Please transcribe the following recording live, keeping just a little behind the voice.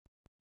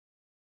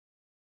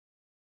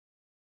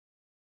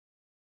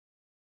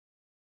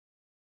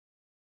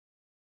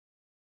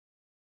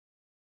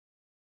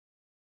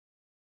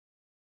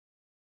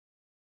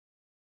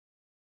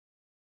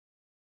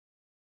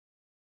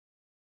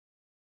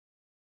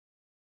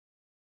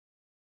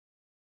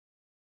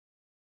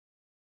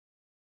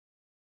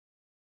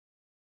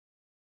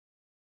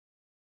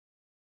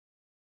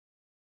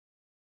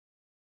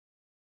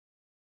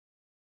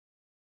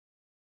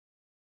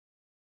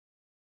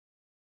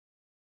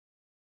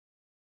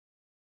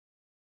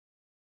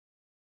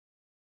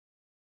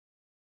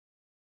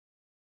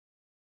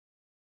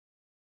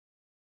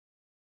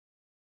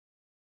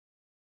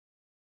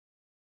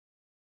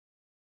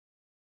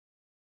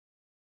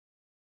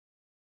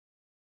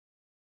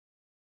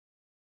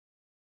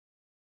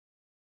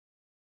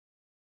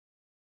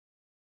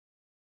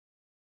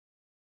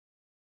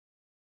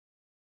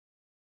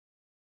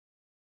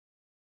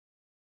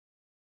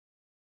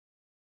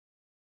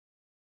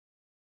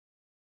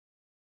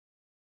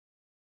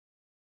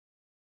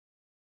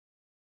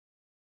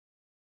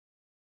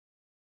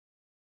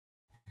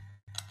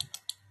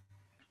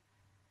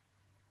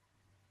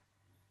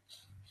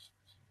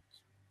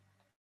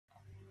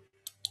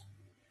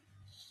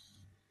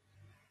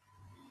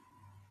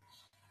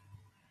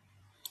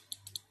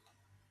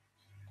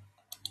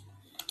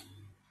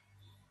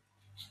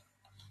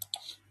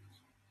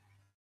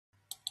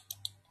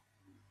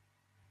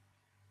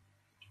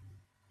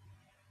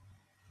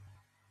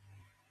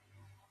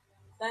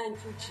Thank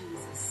you,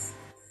 Jesus.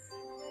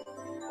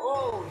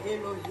 Oh,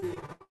 Elohim.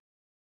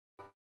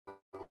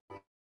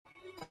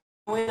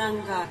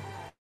 Wenanga.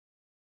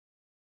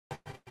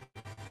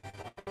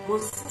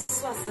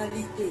 Mosiswa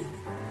salite.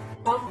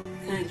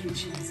 Thank you,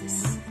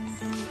 Jesus.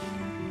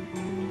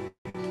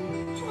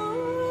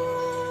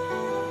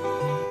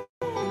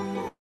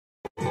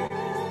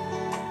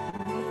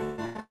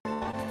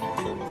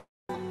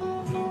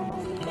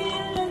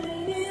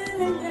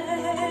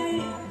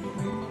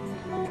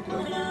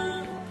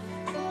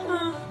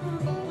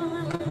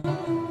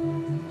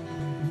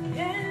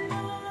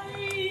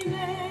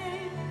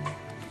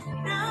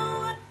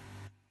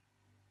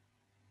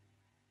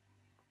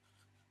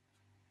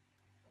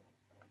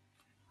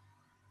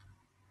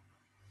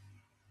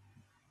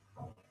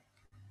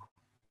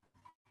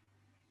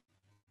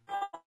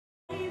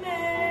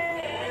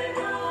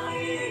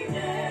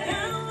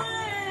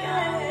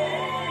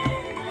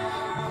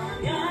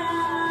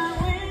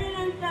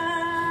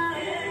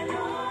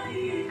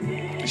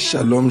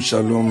 Shalom,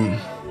 shalom,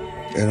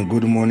 and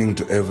good morning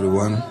to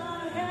everyone.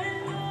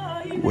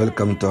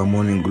 Welcome to our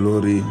morning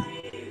glory,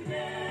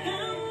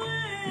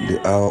 the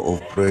hour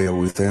of prayer.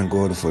 We thank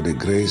God for the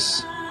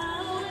grace.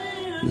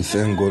 We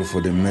thank God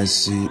for the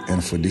mercy,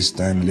 and for this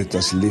time, let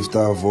us lift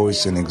our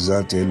voice and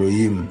exalt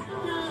Elohim.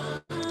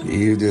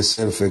 He is the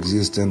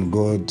self-existent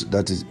God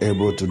that is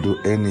able to do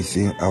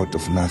anything out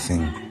of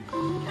nothing.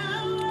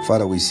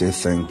 Father, we say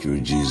thank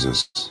you,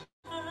 Jesus.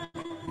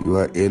 You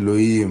are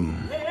Elohim.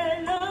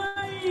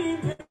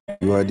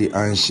 You are the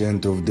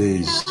Ancient of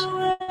Days.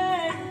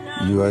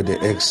 You are the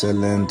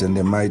excellent and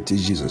the mighty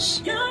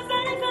Jesus.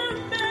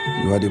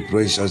 You are the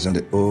precious and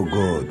the oh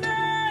God.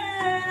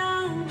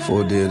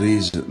 For there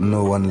is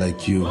no one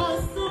like you.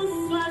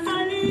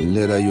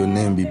 Let your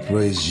name be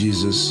praised,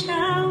 Jesus.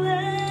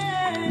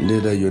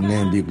 Let your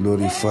name be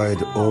glorified,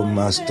 O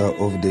Master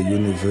of the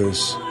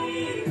universe.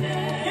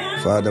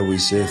 Father, we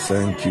say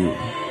thank you.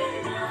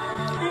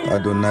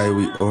 Adonai,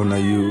 we honor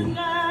you.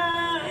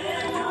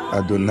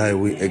 Adonai,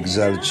 we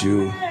exalt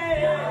you.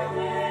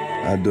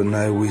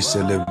 Adonai, we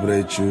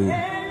celebrate you.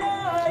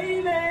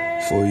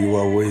 For you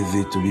are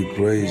worthy to be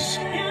praised.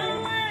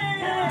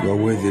 You are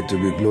worthy to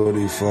be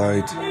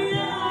glorified.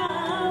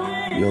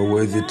 You are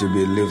worthy to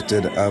be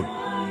lifted up.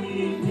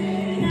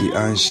 The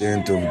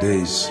Ancient of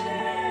Days.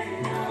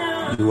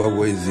 You are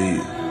worthy.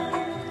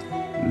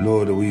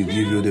 Lord, we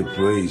give you the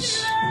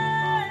praise.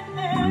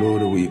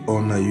 Lord, we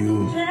honor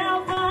you.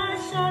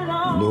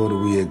 Lord,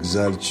 we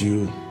exalt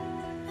you.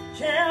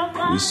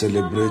 We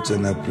celebrate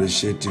and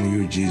appreciate in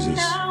you, Jesus.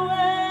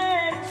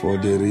 For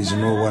there is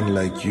no one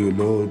like you,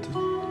 Lord.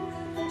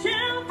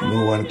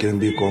 No one can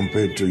be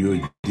compared to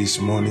you this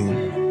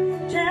morning.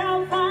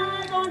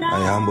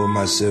 I humble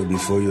myself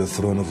before your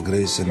throne of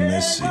grace and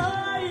mercy.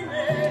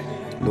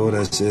 Lord,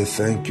 I say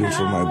thank you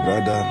for my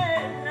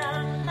brother.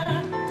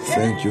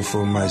 Thank you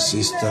for my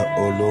sister,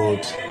 oh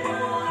Lord.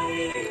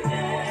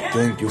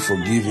 Thank you for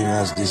giving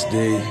us this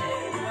day.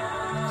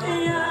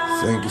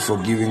 Thank you for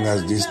giving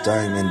us this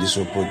time and this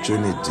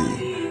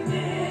opportunity.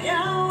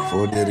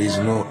 For there is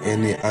no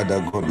any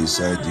other God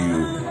beside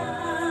you.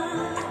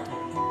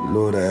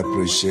 Lord, I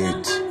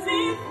appreciate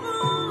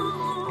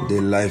the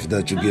life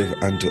that you gave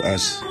unto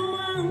us.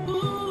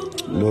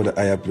 Lord,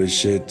 I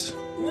appreciate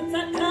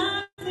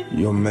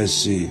your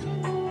mercy.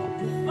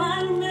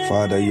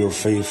 Father, your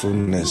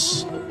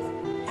faithfulness.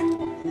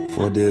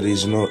 For there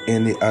is no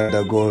any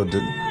other God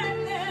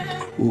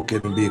who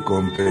can be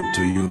compared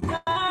to you.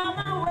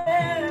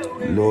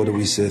 Lord,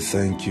 we say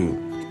thank you.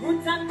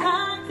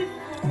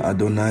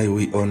 Adonai,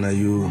 we honor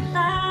you.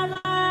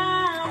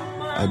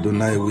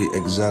 Adonai, we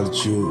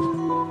exalt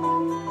you.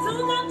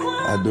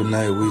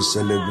 Adonai, we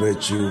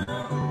celebrate you.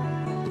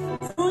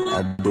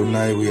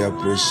 Adonai, we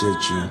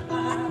appreciate you.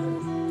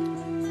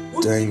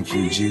 Thank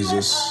you,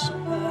 Jesus,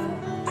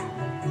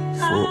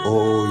 for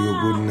all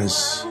your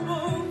goodness,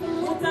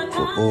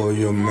 for all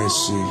your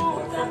mercy,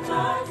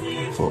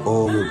 for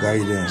all your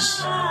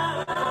guidance,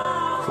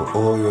 for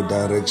all your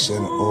direction,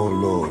 oh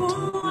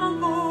Lord.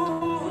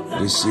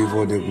 Receive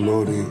all the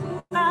glory,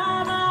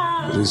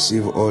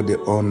 receive all the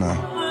honor.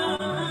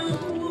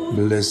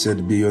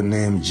 Blessed be your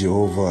name,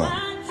 Jehovah.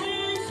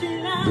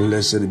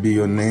 Blessed be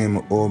your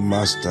name, O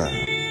Master.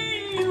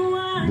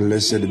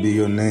 Blessed be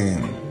your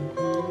name.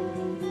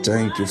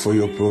 Thank you for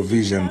your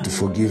provision to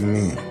forgive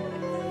me.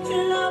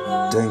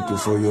 Thank you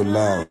for your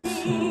love.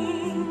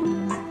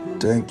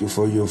 Thank you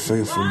for your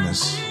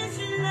faithfulness.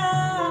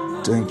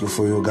 Thank you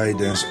for your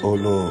guidance, O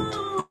Lord.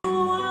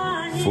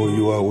 For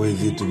you are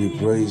worthy to be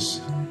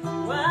praised.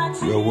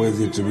 You are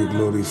worthy to be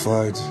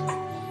glorified.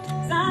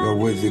 You are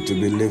worthy to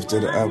be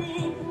lifted up.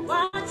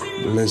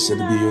 Blessed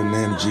be your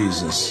name,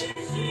 Jesus.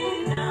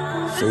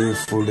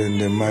 Faithful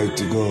and the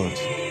mighty God.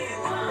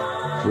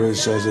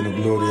 Precious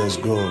and glorious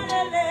God.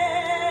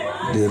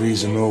 There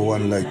is no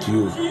one like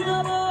you.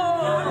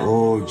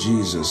 Oh,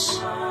 Jesus.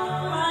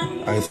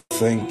 I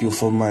thank you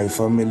for my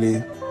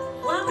family.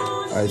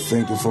 I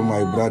thank you for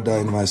my brother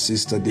and my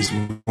sister this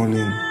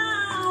morning.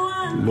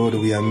 Lord,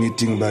 we are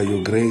meeting by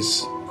your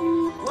grace,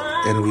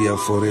 and we are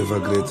forever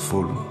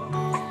grateful.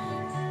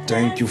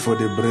 Thank you for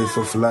the breath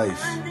of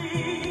life.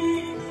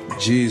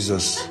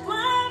 Jesus,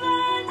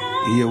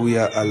 here we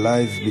are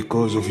alive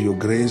because of your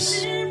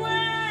grace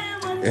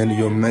and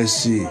your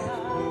mercy.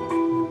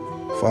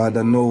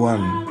 Father, no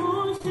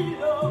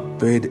one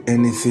paid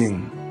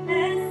anything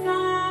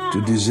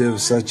to deserve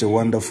such a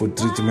wonderful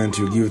treatment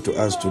you give to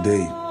us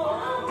today.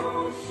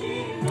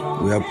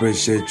 We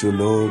appreciate you,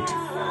 Lord.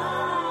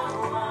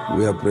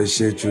 We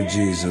appreciate you,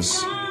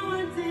 Jesus.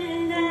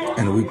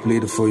 And we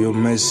plead for your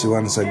mercy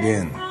once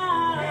again.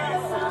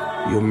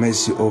 Your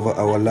mercy over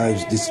our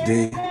lives this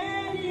day.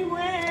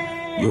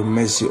 Your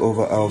mercy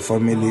over our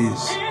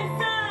families.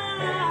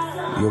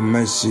 Your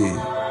mercy.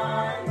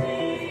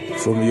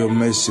 From your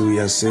mercy we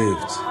are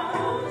saved.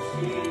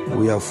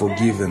 We are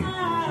forgiven.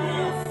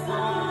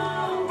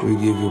 We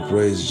give you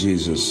praise,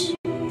 Jesus.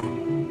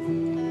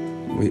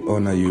 We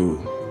honor you.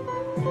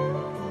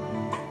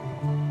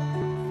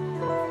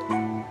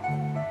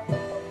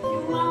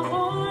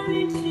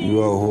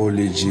 You are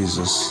holy,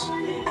 Jesus.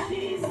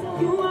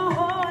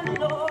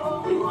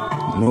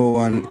 No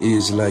one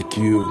is like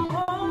you.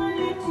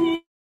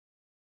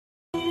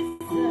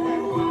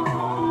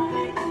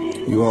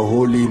 You are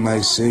holy, my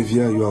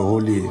Savior. You are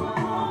holy.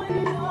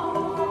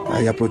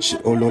 I approach,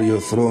 O Lord, your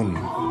throne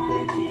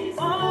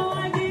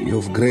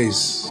of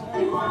grace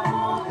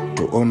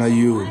to honor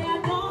you,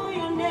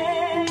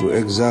 to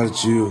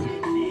exalt you,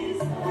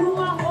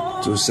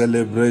 to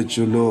celebrate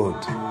you, Lord.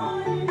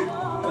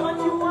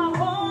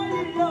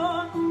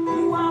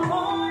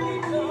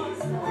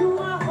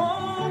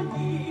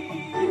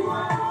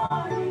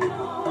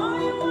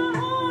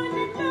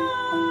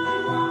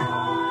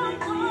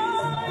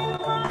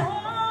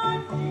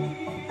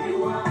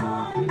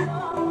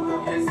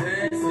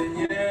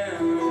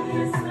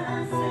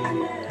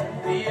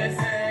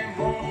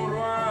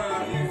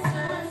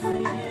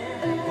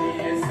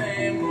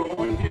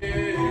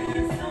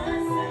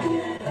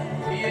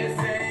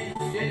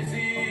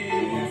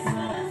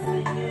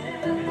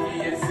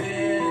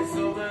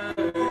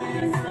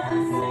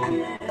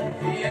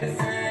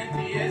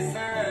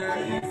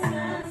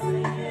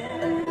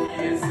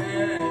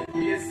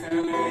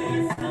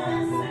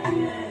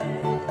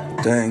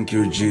 Thank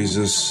you,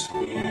 Jesus.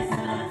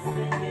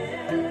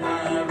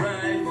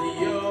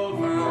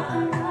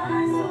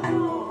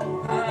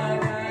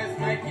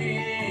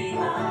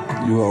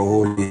 You are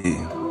holy.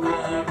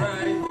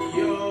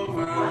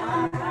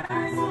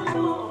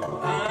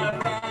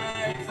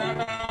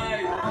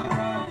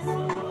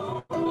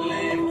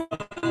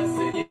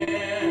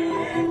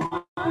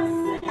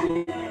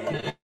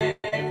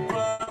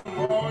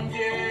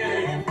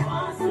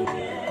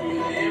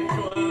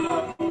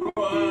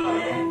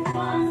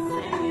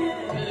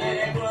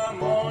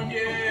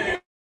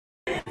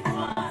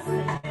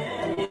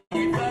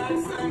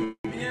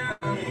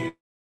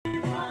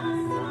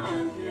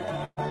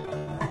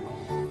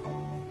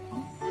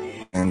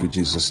 Thank you,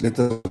 Jesus. Let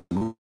us go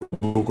to the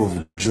book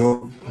of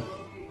Job.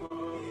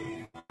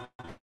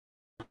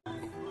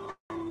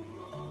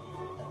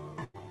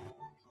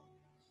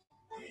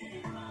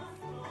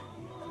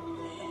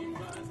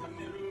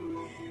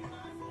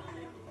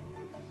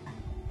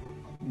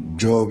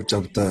 Job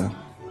chapter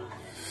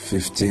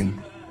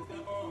 15.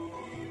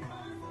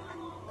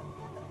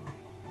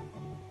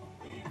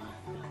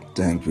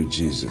 Thank you,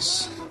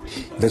 Jesus.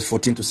 Verse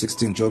 14 to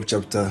 16, Job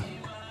chapter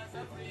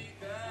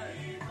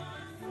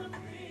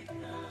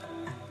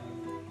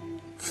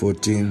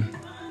 14.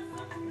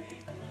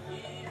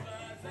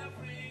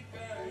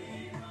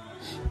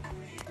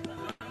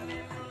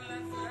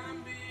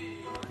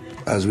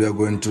 As we are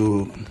going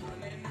to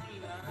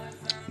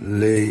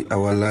lay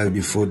our life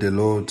before the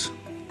Lord,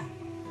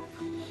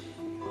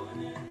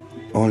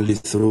 only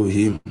through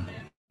Him,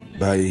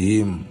 by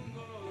Him,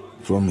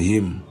 from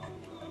Him,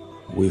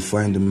 we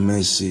find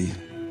mercy.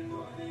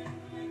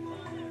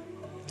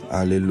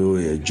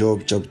 Hallelujah.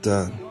 Job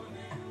chapter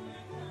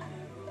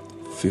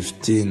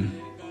 15.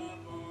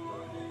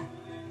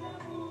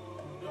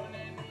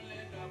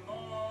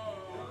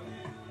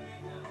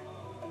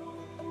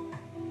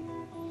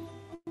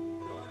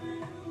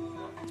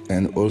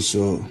 And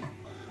also,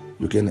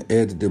 you can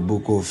add the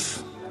book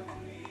of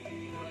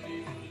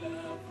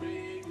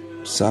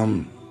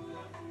Psalm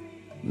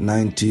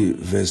 90,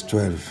 verse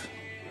 12.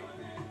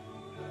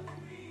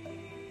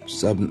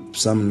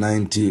 Psalm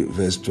 90,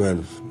 verse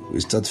 12. We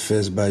start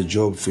first by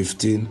Job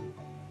 15,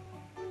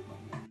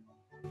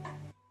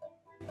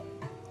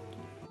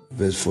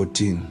 verse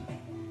 14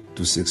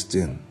 to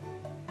 16.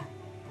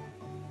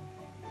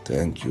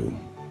 Thank you.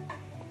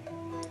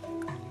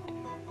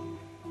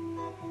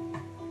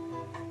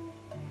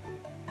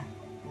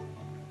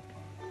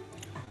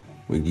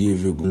 We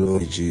give you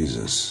glory,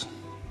 Jesus.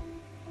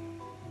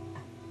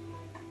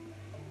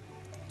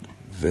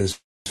 Verse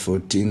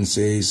 14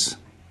 says,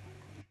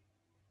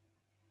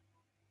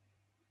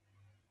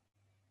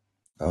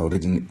 I'll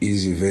read in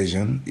easy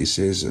version. It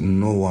says,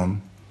 no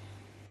one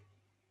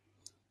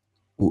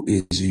who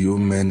is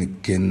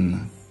human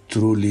can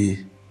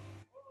truly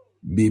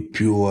be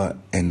pure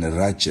and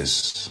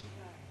righteous.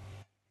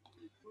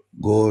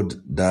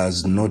 God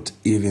does not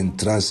even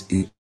trust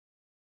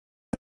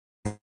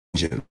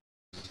angels.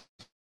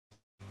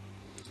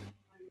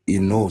 He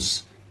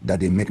knows that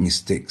they make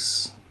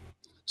mistakes.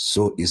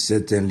 So he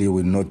certainly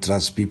will not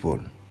trust people.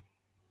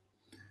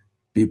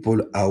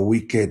 People are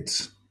wicked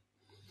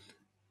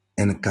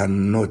and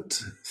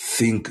cannot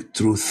think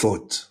through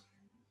thought.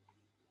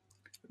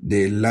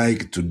 They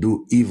like to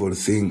do evil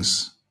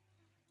things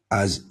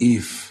as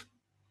if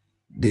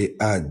they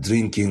are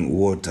drinking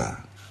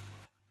water.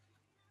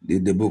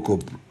 In the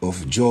book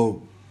of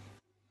Job,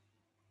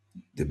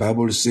 the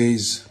Bible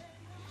says,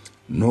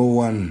 no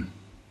one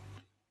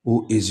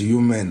who is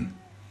human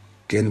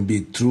can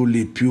be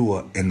truly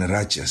pure and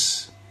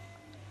righteous.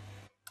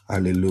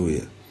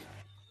 Hallelujah.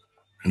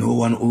 No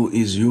one who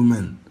is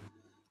human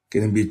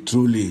can be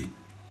truly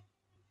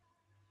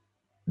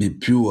be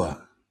pure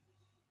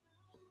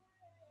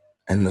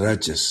and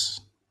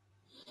righteous.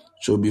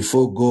 So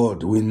before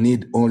God, we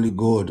need only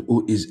God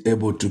who is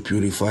able to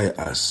purify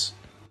us.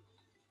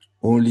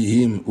 Only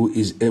Him who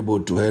is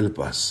able to help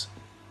us.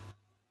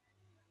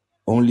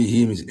 Only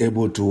Him is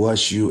able to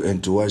wash you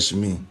and to wash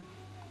me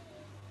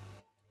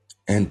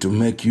and to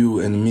make you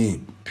and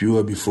me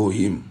pure before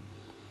Him.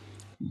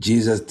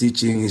 Jesus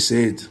teaching, He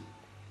said,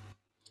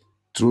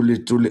 truly,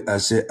 truly I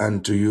say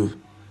unto you,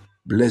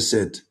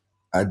 blessed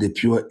are the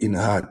pure in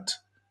heart,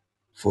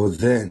 for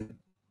then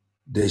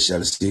they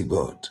shall see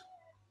God.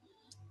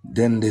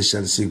 Then they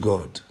shall see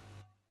God.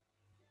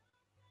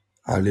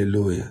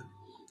 Hallelujah.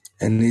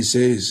 And He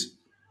says,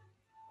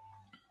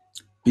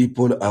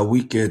 people are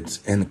wicked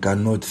and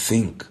cannot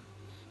think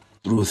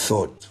through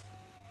thought.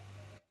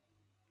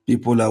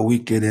 People are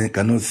wicked and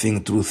cannot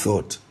think through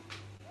thought.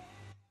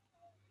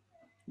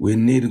 We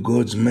need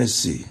God's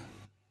mercy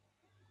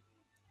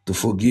to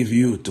forgive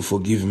you, to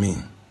forgive me.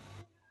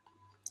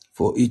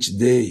 For each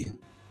day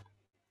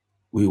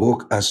we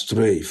walk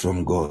astray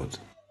from God.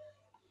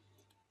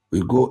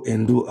 We go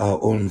and do our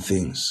own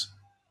things.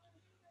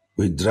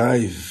 We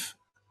drive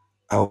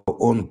our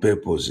own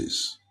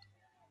purposes.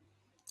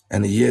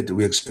 And yet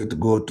we expect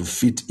God to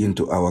fit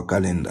into our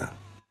calendar,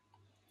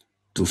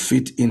 to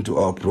fit into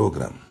our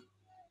program.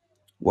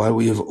 While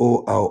we have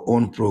all our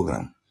own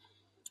program,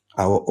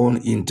 our own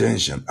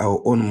intention,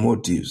 our own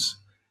motives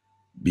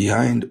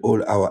behind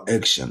all our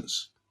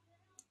actions.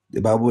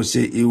 The Bible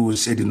says, he who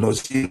said no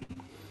sin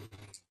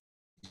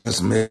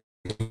just make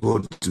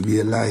God to be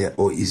a liar,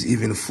 or is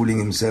even fooling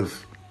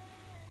himself.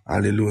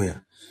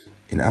 Hallelujah.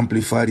 In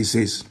Amplified it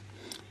says,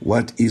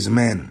 what is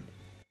man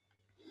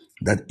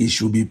that he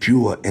should be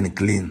pure and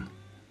clean?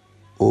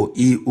 Or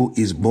he who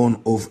is born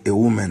of a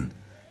woman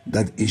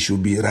that he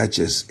should be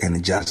righteous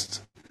and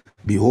just?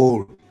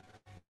 Behold,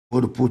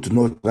 God put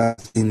no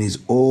trust in his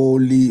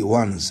holy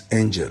ones,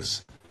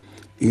 angels.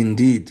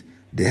 Indeed,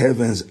 the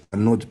heavens are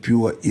not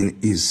pure in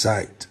his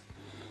sight.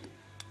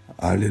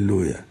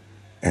 Hallelujah.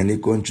 And he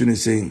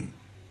continues saying,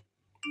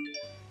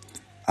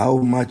 how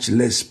much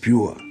less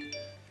pure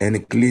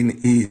and clean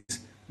is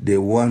the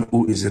one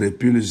who is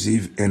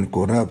repulsive and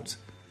corrupt,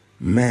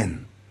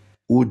 man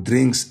who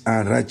drinks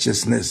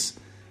unrighteousness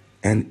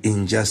and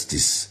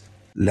injustice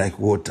like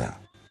water.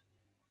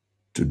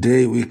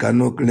 Today we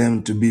cannot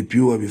claim to be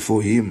pure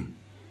before Him.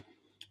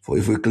 For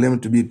if we claim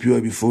to be pure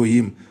before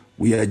Him,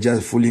 we are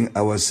just fooling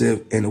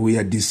ourselves and we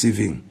are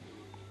deceiving.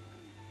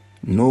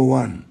 No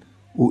one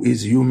who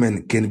is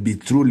human can be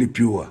truly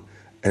pure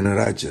and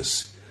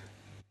righteous.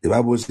 The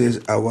Bible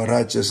says our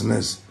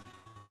righteousness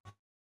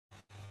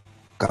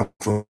comes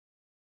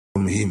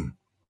from Him,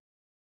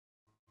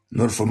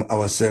 not from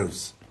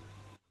ourselves.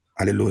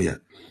 Hallelujah.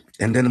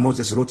 And then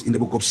Moses wrote in the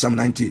book of Psalm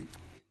 90,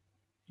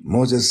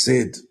 Moses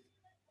said,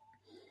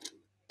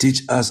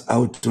 teach us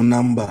how to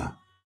number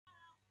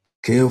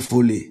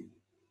carefully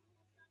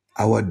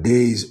our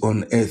days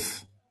on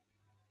earth,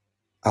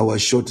 our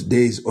short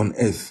days on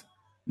earth.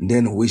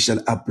 Then we shall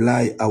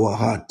apply our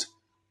heart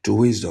to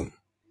wisdom.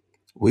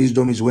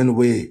 Wisdom is when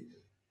we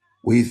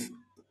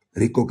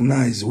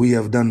recognize we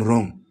have done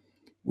wrong.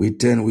 We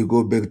turn, we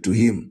go back to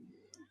Him.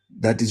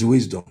 That is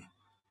wisdom.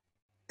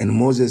 And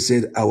Moses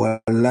said,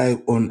 our life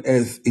on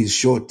earth is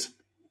short.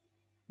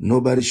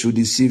 Nobody should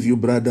deceive you,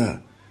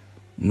 brother.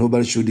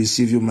 Nobody should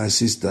deceive you, my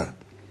sister.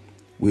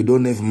 We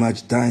don't have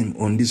much time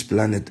on this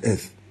planet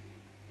Earth.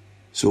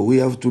 So we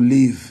have to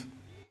live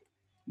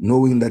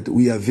knowing that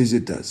we are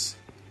visitors.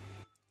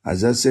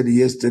 As I said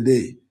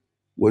yesterday,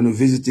 when you're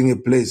visiting a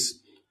place,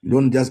 you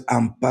don't just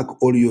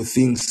unpack all your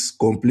things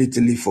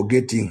completely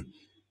forgetting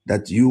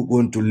that you're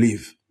going to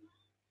live.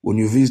 When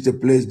you visit a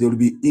place, there will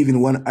be even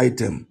one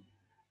item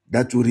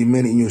that will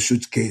remain in your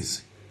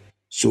suitcase.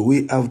 So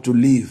we have to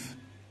live,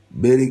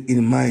 bearing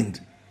in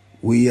mind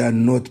we are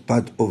not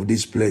part of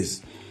this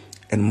place.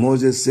 And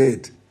Moses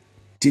said,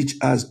 teach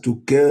us to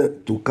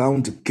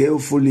count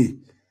carefully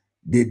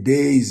the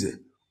days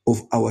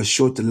of our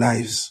short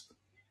lives.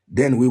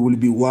 Then we will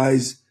be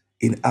wise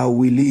in how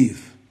we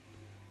live.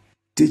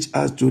 Teach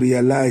us to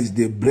realize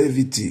the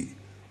brevity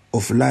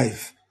of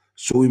life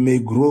so we may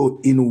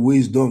grow in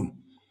wisdom.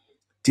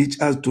 Teach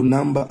us to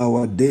number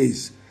our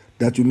days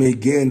that we may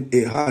gain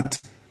a heart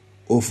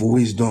of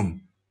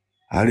wisdom.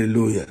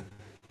 Hallelujah.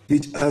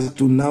 Teach us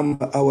to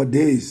number our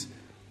days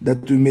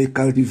that we may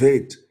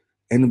cultivate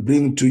and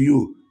bring to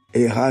you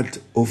a heart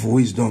of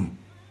wisdom.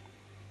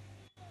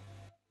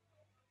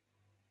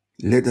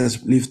 Let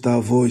us lift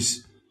our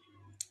voice,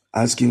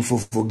 asking for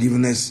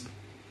forgiveness,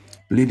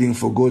 pleading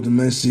for God's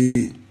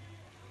mercy,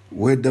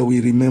 whether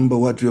we remember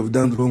what we have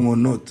done wrong or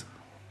not.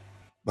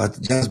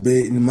 But just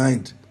bear in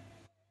mind,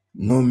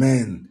 no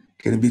man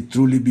can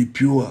truly be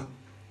pure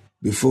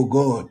before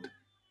God.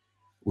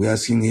 We're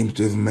asking him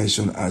to have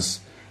mercy on us.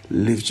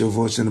 Lift your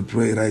voice and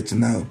pray right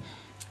now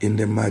in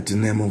the mighty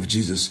name of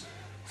Jesus.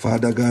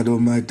 Father God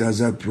Almighty,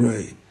 as I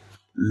pray,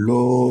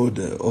 Lord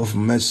of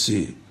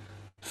mercy,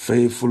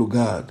 faithful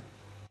God,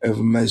 have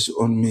mercy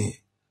on me.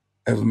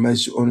 Have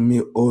mercy on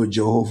me, O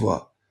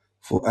Jehovah,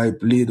 for I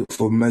plead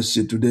for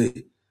mercy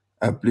today.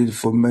 I plead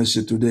for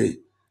mercy today,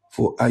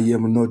 for I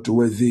am not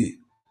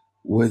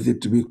worthy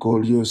to be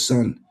called your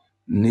son,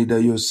 neither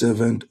your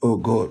servant, O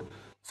God.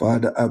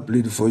 Father, I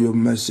plead for your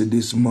mercy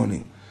this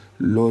morning.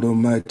 Lord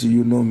Almighty,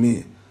 you know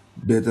me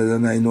better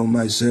than I know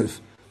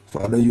myself.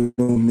 Father, you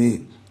know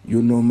me.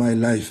 You know my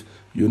life.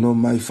 You know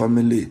my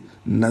family.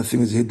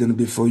 Nothing is hidden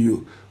before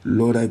you.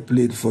 Lord, I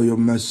plead for your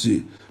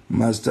mercy.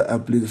 Master, I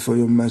plead for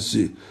your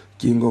mercy.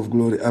 King of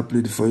glory, I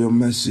plead for your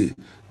mercy.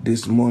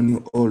 This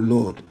morning, O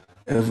Lord,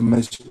 have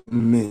mercy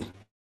on me.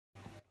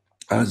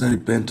 As I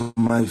repent of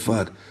my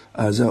fault,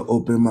 as I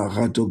open my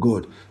heart to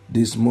God,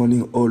 this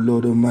morning, O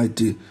Lord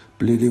Almighty,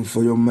 pleading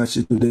for your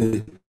mercy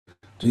today,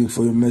 pleading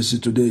for your mercy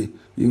today,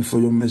 pleading for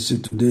your mercy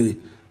today,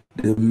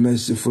 the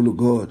merciful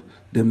God,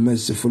 the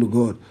merciful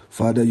God.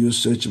 Father, you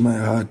search my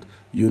heart.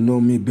 You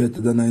know me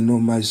better than I know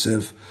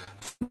myself.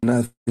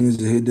 Nothing is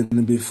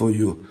hidden before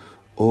you.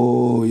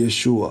 Oh,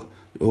 Yeshua.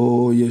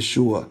 Oh,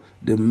 Yeshua,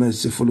 the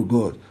merciful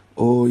God.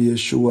 Oh,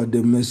 Yeshua,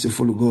 the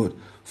merciful God.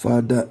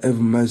 Father, have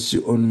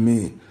mercy on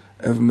me.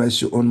 Have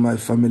mercy on my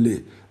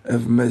family.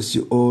 Have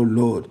mercy, oh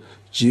Lord.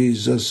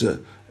 Jesus,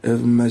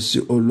 have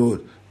mercy, oh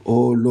Lord.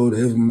 Oh Lord,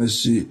 have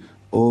mercy.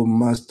 Oh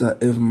Master,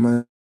 have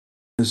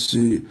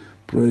mercy.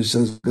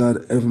 Precious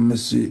God, have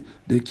mercy.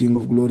 The King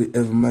of glory,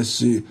 have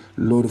mercy.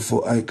 Lord,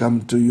 for I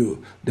come to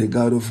you, the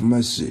God of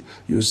mercy.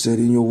 You said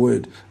in your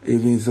word,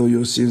 even though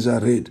your sins are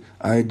red,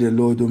 I, the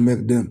Lord, will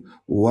make them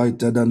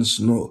whiter than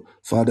snow.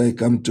 Father, I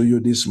come to you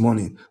this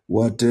morning.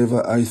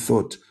 Whatever I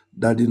thought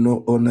that did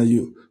not honor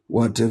you,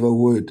 whatever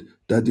word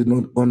that did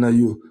not honor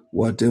you,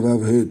 whatever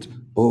I've heard,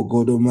 oh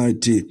God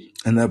Almighty,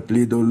 and I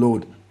plead, oh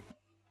Lord,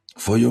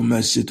 for your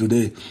mercy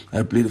today.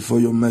 I plead for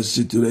your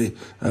mercy today.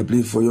 I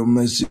plead for your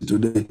mercy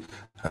today.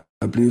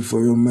 I plead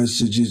for your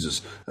mercy,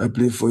 Jesus. I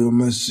plead for your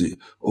mercy,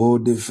 oh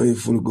the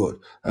faithful God.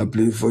 I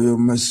plead for your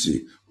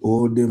mercy,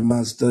 oh the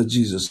Master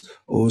Jesus.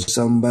 Oh,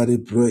 somebody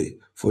pray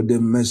for the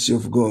mercy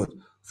of God.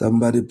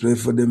 Somebody pray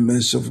for the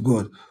mercy of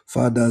God.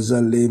 Father, as I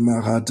lay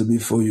my heart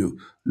before you,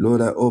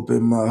 Lord, I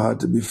open my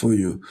heart before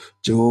you.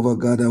 Jehovah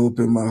God, I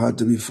open my heart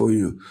before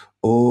you.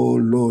 Oh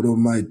Lord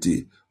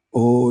Almighty,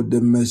 oh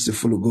the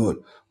merciful God,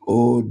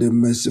 oh the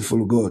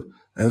merciful God.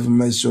 Have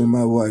mercy on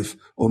my wife,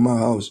 on my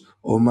house,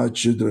 on my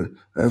children.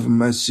 Have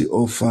mercy,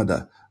 O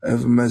Father.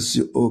 Have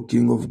mercy, O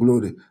King of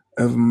glory.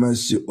 Have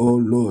mercy, O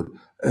Lord.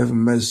 Have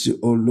mercy,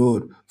 O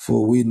Lord,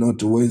 for we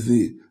not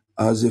worthy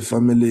as a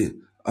family,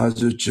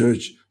 as a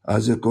church,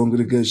 as a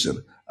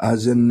congregation,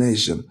 as a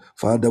nation.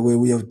 Father, where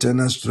we have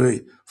turned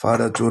astray,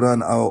 Father, to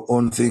run our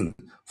own thing.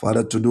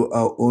 Father, to do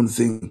our own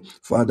thing.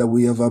 Father,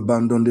 we have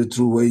abandoned the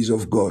true ways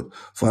of God.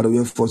 Father, we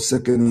have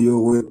forsaken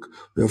your work.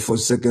 We have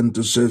forsaken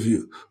to serve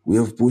you. We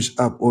have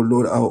pushed up, oh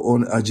Lord, our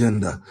own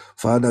agenda.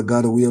 Father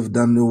God, we have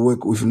done the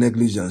work with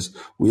negligence.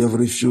 We have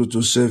refused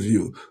to serve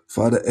you.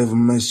 Father, have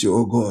mercy,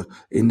 oh God,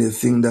 in the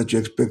thing that you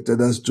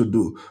expected us to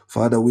do.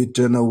 Father, we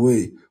turn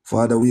away.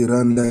 Father, we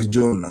run like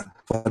Jonah.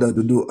 Father,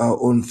 to do our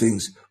own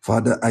things.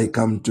 Father, I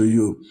come to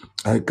you.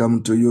 I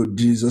come to you,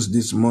 Jesus,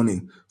 this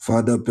morning.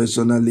 Father,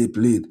 personally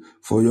plead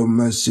for your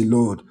mercy,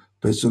 Lord.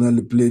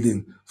 Personally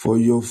pleading for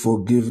your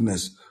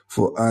forgiveness.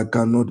 For I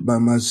cannot by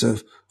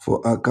myself.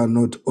 For I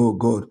cannot, oh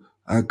God.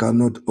 I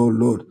cannot, oh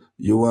Lord.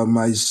 You are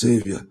my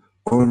Savior.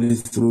 Only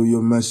through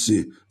your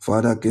mercy,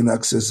 Father, I can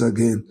access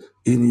again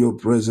in your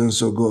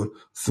presence, oh God.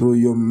 Through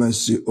your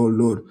mercy, oh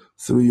Lord.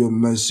 Through your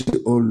mercy,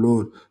 oh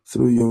Lord.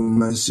 Through your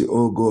mercy,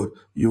 oh God.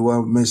 You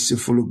are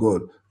merciful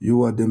God.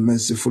 You are the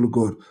merciful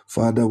God.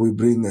 Father, we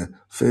bring a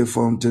fair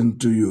fountain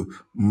to you,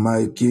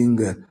 my King,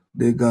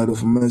 the God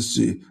of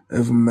mercy.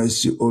 Have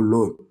mercy, O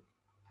Lord.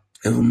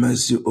 Have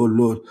mercy, O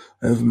Lord.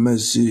 Have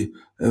mercy.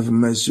 Have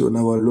mercy on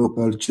our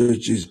local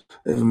churches.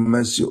 Have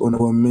mercy on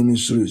our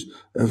ministries.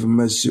 Have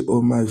mercy,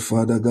 O my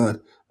Father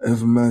God.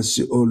 Have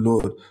mercy, O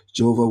Lord.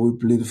 Jehovah, we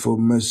plead for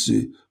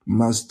mercy.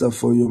 Master,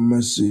 for your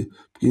mercy.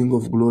 King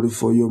of glory,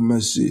 for your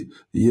mercy.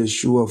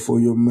 Yeshua,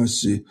 for your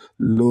mercy.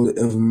 Lord,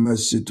 have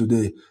mercy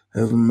today.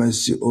 Have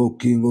mercy, O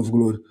King of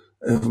glory.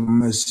 Have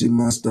mercy,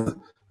 Master.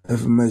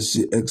 Have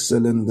mercy,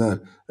 excellent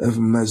God. Have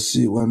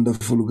mercy,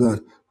 wonderful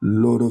God.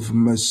 Lord of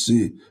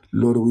mercy.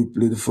 Lord, we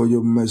plead for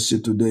your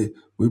mercy today.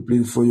 We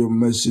plead for your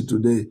mercy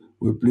today.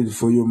 We plead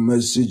for your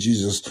mercy,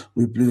 Jesus.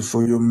 We plead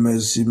for your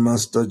mercy,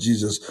 Master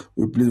Jesus.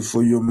 We plead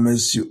for your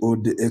mercy, oh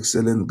the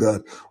excellent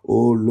God.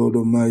 Oh Lord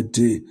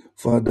Almighty,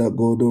 Father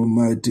God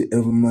Almighty,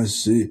 have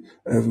mercy.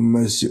 Have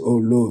mercy, oh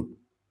Lord.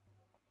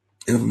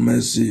 Have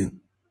mercy.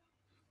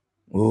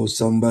 Oh,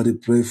 somebody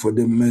pray for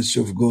the mercy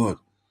of God.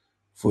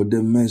 For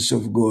the mercy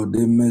of God,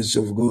 the mercy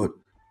of God.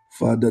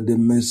 Father, the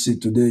mercy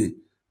today.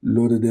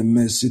 Lord, the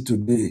mercy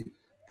today.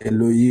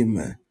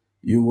 Elohim,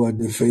 you are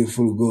the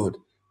faithful God.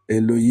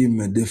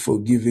 Elohim, the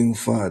forgiving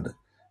Father.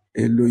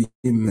 Elohim,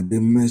 the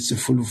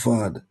merciful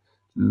Father.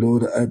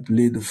 Lord, I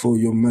plead for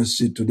your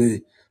mercy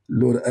today.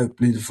 Lord, I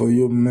plead for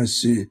your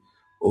mercy.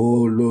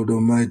 Oh, Lord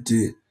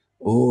Almighty.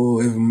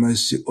 Oh, have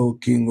mercy, O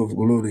King of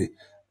glory.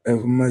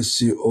 Have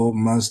mercy, O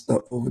Master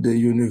of the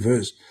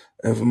universe.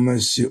 Have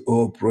mercy,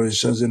 O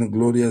precious and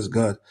glorious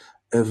God.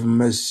 Have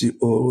mercy,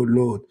 O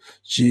Lord.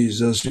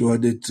 Jesus, you are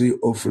the tree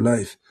of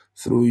life.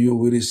 Through you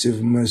we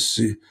receive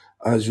mercy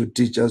as you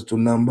teach us to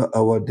number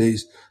our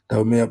days, that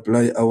we may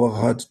apply our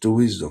heart to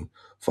wisdom.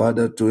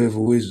 Father, to have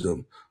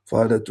wisdom.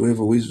 Father, to have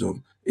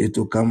wisdom, it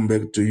to come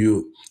back to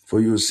you.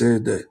 For you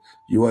said that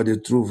you are the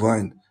true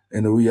vine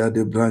and we are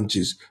the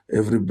branches.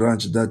 Every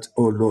branch that,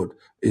 oh Lord,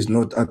 is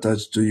not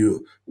attached to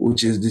you,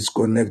 which is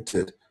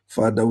disconnected.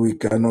 Father, we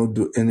cannot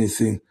do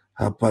anything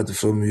apart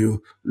from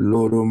you.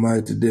 Lord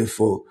Almighty,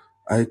 therefore,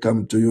 I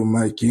come to you,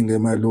 my King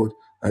and my Lord.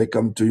 I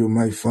come to you,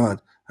 my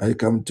Father. I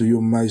come to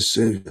you, my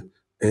Savior.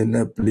 And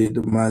I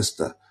plead,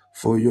 Master,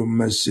 for your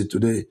mercy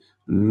today.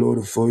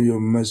 Lord, for your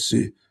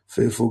mercy.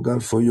 Faithful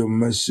God, for your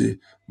mercy.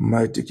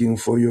 Mighty King,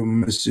 for your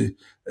mercy.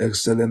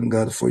 Excellent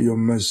God, for your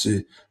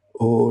mercy.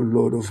 Oh,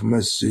 Lord of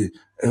mercy.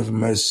 Have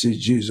mercy,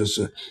 Jesus.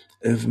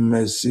 Have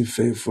mercy,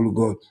 faithful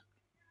God.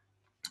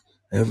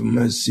 Have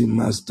mercy,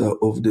 Master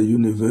of the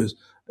universe.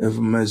 Have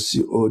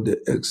mercy, O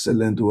the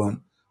excellent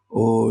one.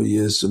 Oh,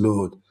 yes,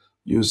 Lord.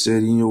 You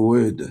said in your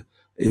word,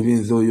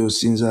 even though your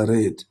sins are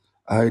red,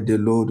 I, the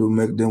Lord, will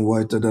make them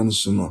whiter than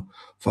snow.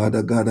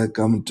 Father God, I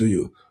come to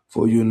you,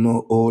 for you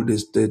know all the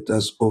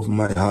status of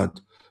my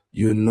heart.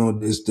 You know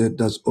the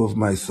status of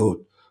my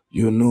thought.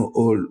 You know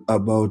all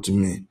about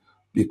me,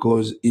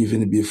 because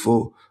even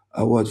before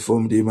I was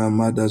formed in my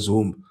mother's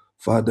womb,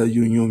 Father,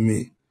 you knew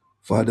me.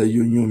 Father,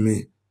 you knew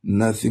me.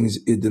 Nothing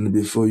is hidden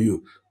before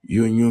you.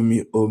 You knew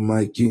me, O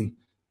my King.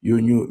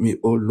 You knew me,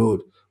 O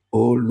Lord.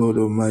 O Lord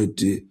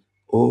Almighty.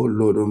 O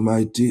Lord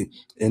Almighty.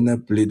 And I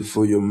plead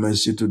for your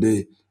mercy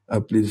today. I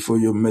plead for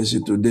your mercy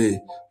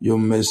today. Your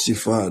mercy,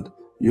 Father.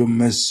 Your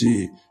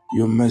mercy.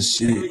 Your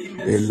mercy,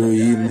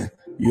 Elohim.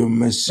 Your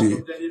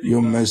mercy,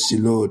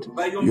 Lord.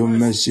 Your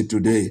mercy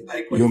today.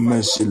 Your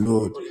mercy,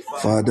 Lord.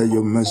 Father,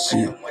 your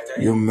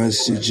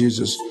mercy,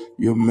 Jesus.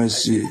 Your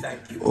mercy,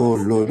 oh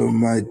Lord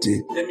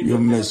Almighty. Your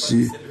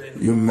mercy,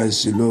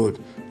 Lord.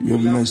 Your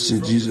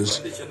mercy, Jesus.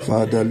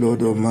 Father,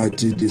 Lord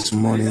Almighty, this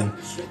morning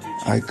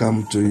I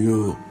come to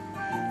you,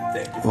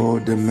 oh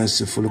the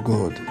merciful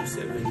God.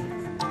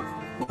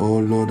 Oh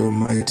Lord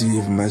Almighty,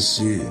 have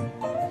mercy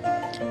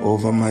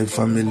over my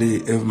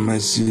family, have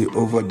mercy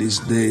over this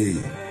day.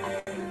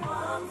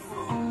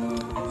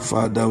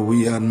 Father,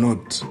 we are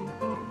not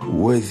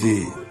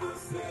worthy.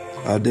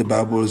 As the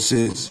Bible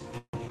says,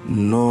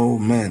 no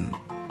man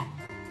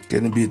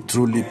can be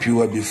truly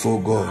pure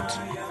before God.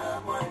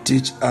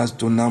 Teach us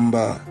to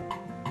number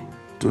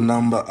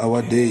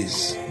our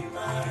days.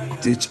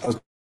 Teach us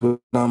to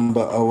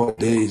number our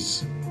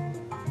days,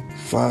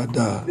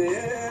 Father,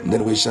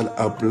 that we shall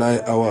apply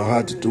our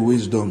heart to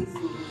wisdom.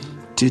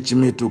 Teach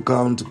me to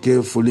count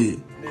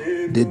carefully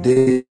the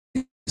day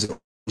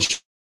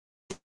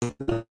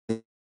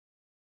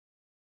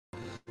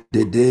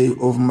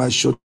of my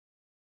short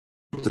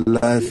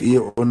life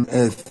here on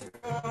earth.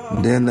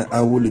 Then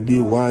I will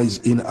be wise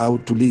in how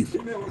to live.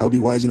 I'll be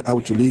wise in how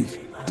to live.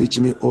 Teach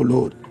me, O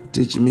Lord.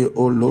 Teach me,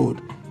 O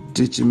Lord.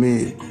 Teach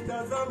me,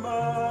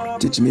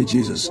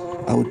 Jesus,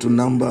 how to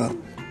number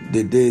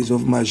the days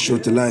of my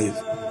short life.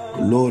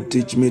 Lord,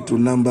 teach me to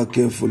number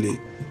carefully.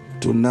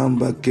 To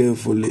number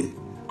carefully.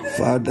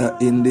 Father,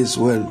 in this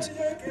world,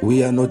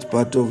 we are not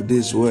part of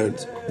this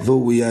world, though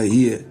we are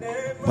here,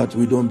 but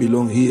we don't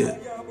belong here.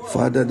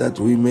 Father, that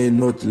we may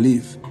not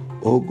live,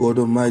 O God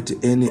Almighty,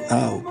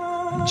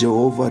 anyhow.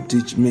 Jehovah,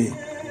 teach me,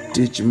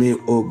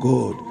 O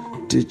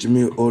God, teach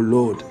me, O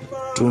Lord,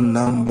 to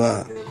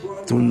number,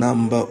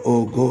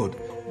 O God,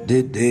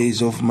 the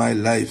days of my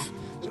life.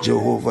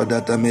 Jehovah,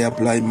 that I may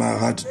apply my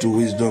heart to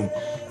wisdom.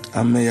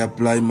 I may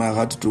apply my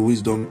heart to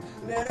wisdom.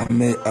 I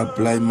may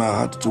apply my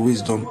heart to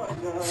wisdom.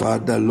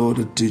 Father,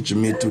 Lord, teach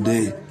me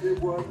today.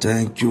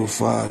 Thank you,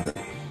 Father.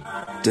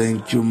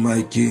 Thank you,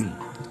 my King.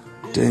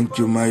 Thank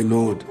you, my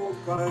Lord.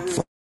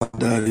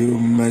 Father, your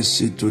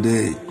mercy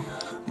today.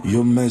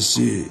 Your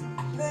mercy,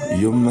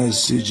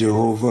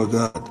 Jehovah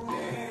God.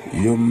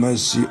 Your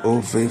mercy,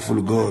 O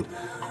faithful God.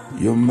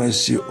 Your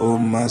mercy, O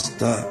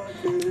Master.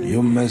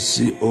 Your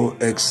mercy, O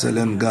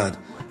excellent God.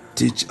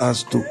 Teach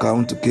us to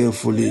count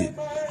carefully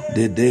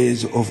the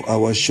days of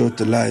our short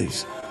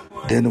lives.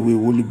 then we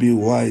will be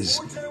wise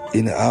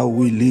in how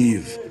we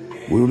live.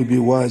 We will be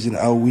wise in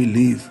how we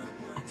live.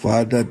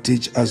 Father,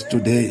 teach us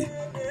today.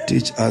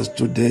 Teach us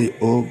today,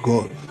 O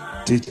God.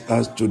 Teach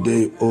us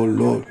today, O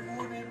Lord.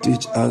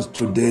 Teach us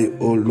today,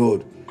 O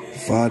Lord.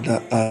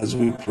 Father, as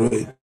we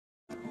pray,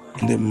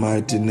 in the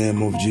mighty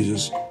name of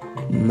Jesus,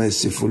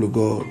 merciful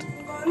God,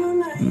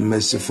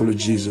 merciful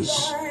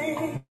Jesus,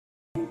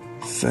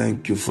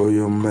 thank you for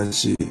your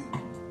mercy.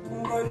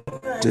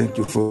 Thank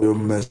you for your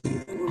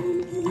mercy.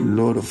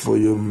 Lord, for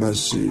your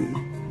mercy.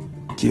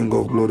 King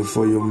of glory,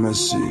 for your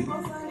mercy.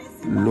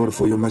 Lord,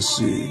 for your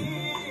mercy.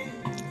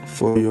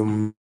 For your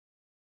mercy.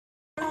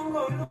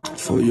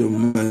 For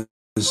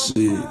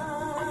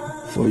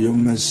your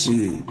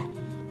mercy.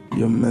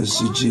 Your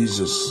mercy,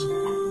 Jesus,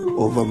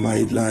 over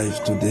my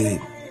life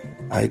today.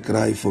 I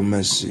cry for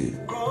mercy.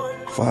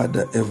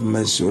 Father, have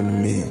mercy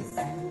on me.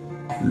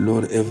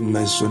 Lord, have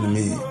mercy on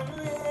me.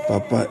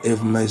 Papa,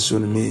 have mercy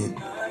on me.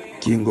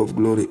 King of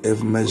glory,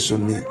 have mercy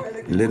on me.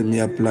 Let me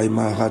apply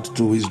my heart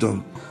to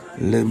wisdom.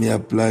 Let me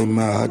apply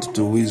my heart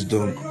to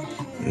wisdom.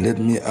 Let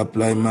me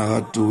apply my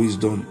heart to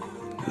wisdom.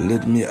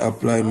 Let me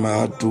apply my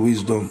heart to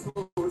wisdom.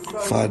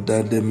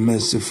 Father, the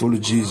merciful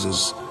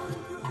Jesus.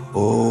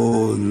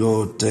 Oh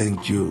Lord,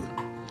 thank you.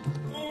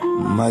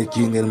 My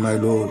King and my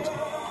Lord,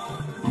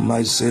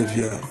 my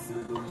Savior,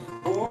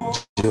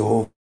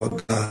 Jehovah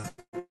God.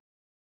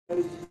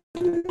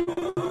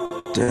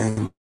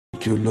 Thank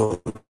you,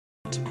 Lord.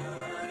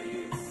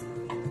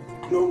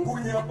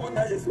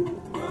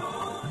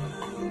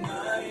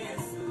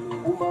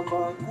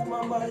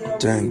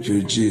 Thank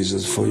you,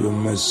 Jesus, for your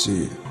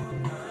mercy.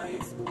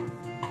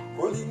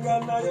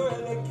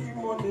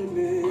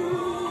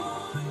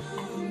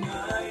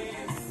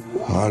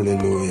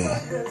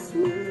 Hallelujah.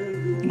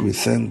 We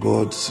thank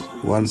God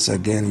once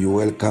again. You're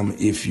welcome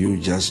if you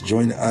just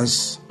join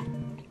us.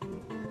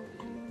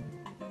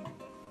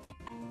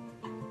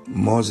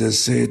 Moses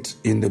said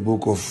in the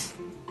book of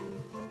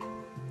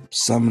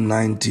Psalm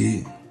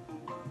 90,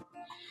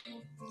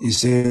 he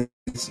said,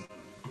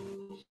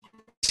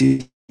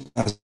 teach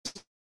us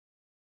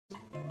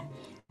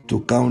to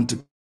count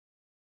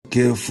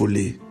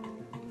carefully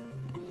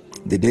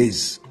the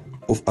days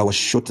of our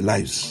short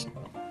lives.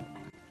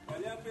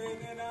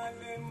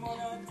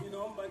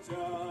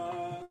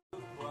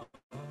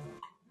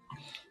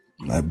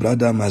 My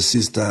brother, my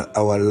sister,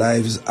 our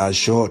lives are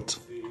short.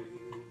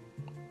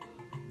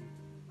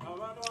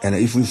 And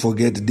if we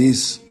forget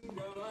this,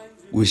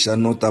 we shall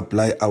not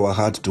apply our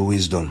heart to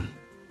wisdom.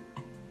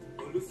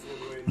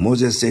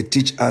 Moses said,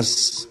 teach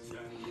us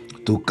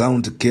to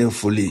count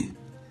carefully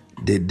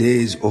the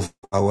days of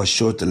our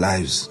short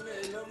lives.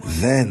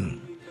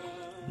 Then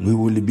we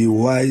will be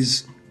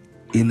wise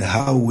in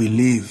how we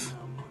live.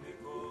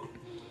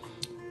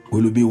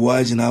 We will be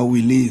wise in how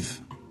we live.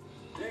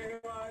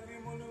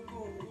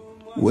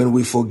 When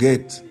we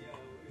forget,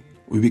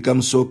 we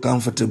become so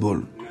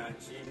comfortable,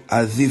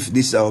 as if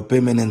this is our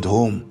permanent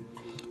home.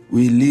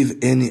 We live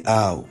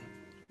anyhow.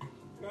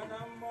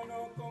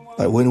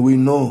 But when we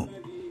know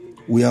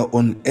we are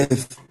on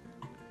earth,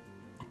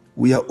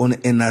 we are on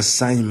an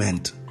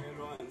assignment,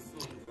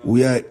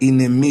 we are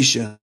in a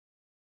mission.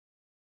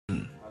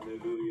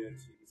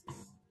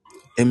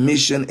 A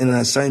mission and an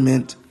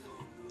assignment,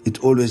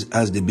 it always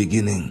has the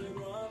beginning.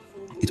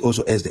 It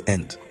also has the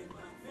end.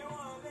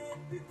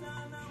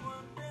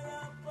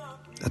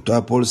 That's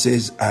why Paul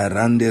says, I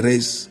ran the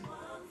race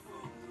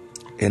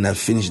and I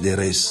finished the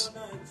race.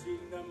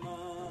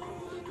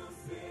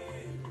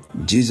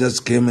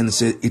 Jesus came and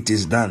said, it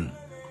is done.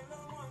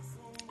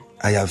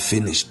 I have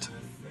finished.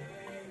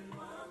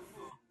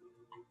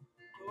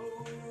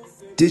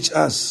 Teach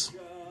us.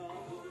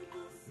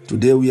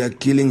 Today we are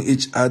killing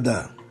each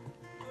other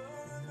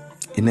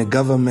in a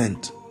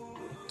government,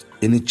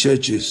 in the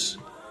churches,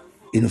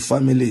 in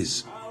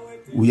families.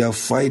 We are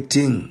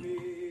fighting,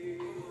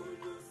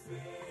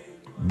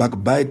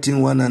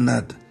 backbiting one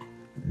another,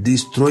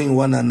 destroying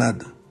one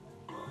another.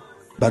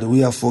 But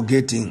we are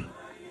forgetting.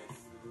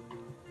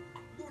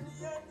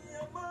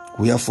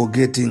 We are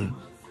forgetting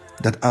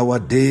that our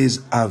days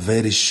are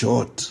very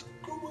short.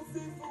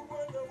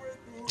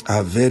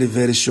 Are very,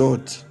 very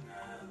short.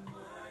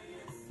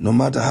 No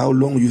matter how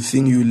long you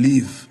think you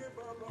live,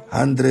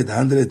 100,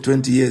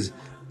 120 years,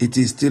 it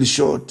is still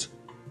short.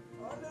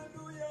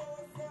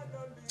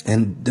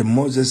 And the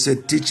Moses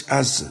said, teach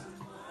us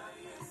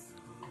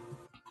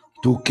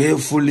to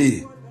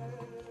carefully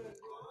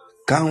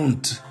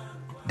count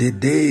the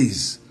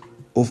days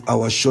of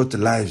our short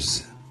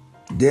lives.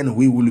 Then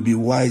we will be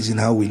wise in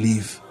how we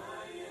live.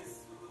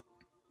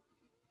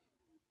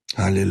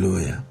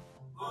 Hallelujah.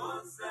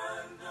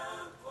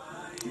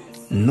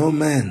 No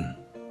man,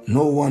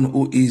 no one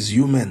who is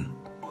human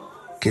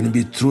can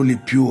be truly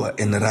pure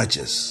and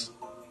righteous.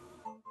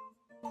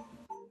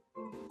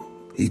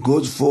 He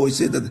goes forward, he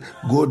said that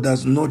God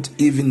does not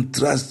even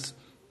trust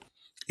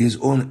his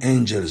own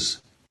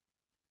angels.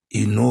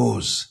 He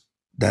knows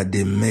that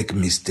they make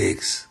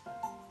mistakes.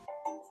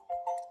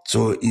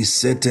 So he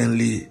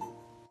certainly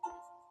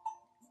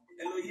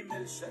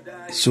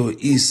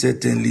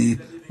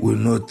will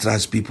not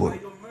trust people.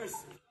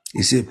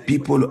 He said,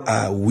 people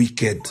are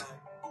wicked.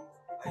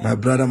 My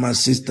brother, my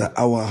sister,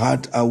 our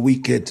heart are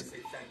wicked.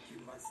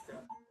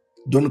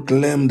 Don't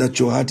claim that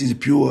your heart is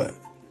pure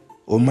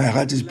or my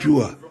heart is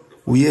pure.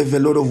 We have a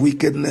lot of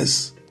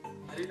wickedness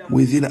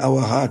within our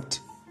heart.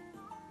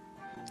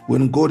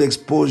 When God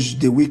exposes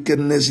the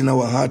wickedness in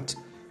our heart,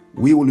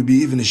 we will be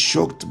even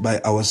shocked by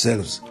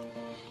ourselves.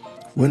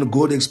 When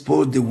God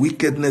exposes the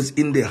wickedness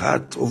in the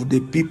heart of the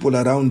people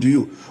around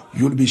you,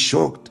 you'll be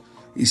shocked.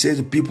 He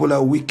says people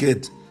are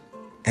wicked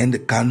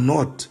and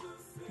cannot.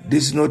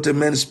 This is not a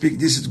man speak,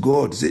 this is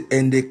God.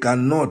 And they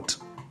cannot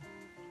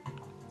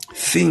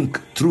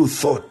think through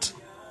thought.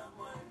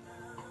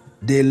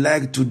 They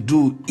like to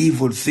do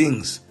evil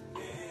things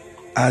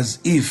as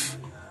if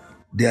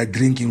they are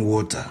drinking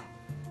water.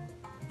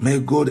 May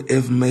God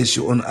have mercy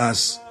on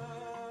us.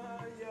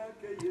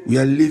 We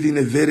are living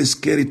a very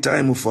scary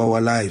time of our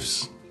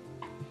lives.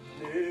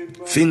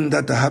 Things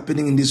that are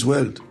happening in this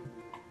world,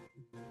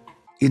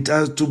 it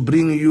has to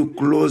bring you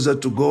closer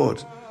to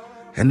God,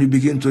 and you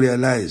begin to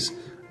realize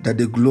that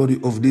the glory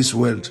of this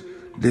world,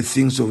 the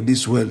things of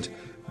this world,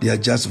 they are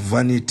just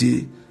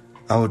vanity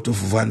out of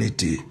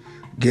vanity.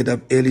 Get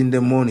up early in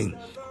the morning,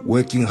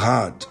 working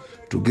hard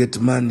to get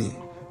money,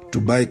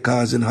 to buy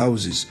cars and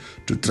houses,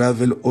 to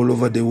travel all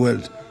over the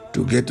world,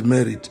 to get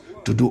married,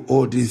 to do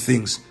all these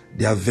things.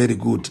 They are very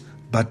good,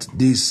 but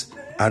these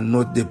are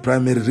not the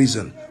primary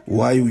reason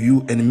why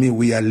you and me,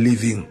 we are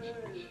living.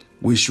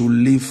 We should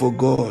live for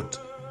God.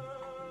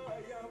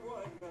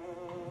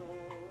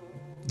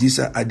 These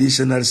are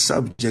additional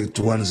subjects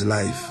to one's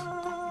life.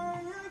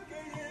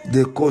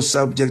 The core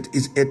subject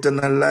is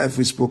eternal life.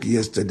 We spoke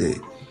yesterday.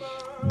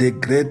 The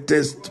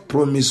greatest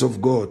promise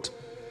of God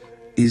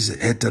is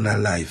eternal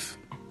life.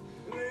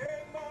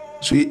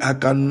 So you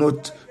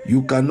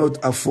cannot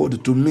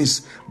afford to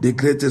miss the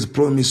greatest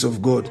promise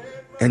of God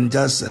and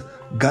just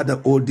gather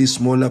all these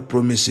smaller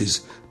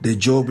promises, the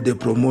job, the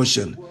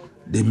promotion,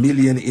 the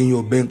million in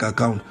your bank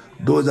account.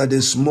 Those are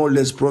the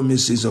smallest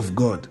promises of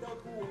God.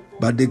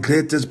 But the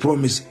greatest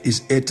promise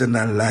is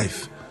eternal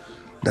life.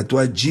 That's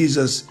why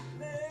Jesus,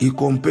 he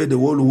compared the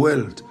whole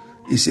world.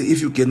 He said,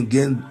 if you can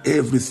gain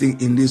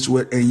everything in this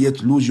world and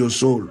yet lose your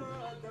soul,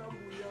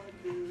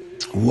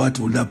 what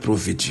will that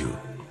profit you?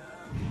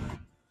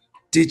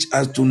 Teach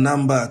us to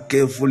number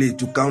carefully,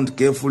 to count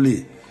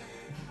carefully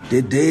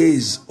the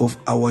days of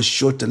our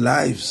short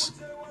lives,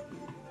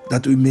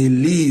 that we may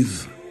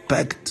live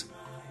packed.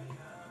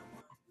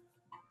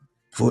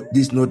 For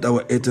this is not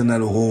our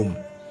eternal home.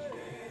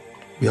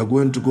 We are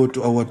going to go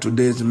to our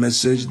today's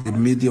message. The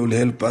media will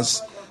help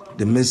us.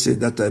 The message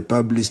that I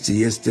published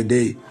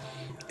yesterday,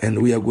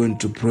 and we are going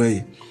to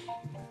pray.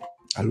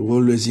 I will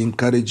always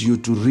encourage you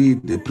to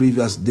read the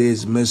previous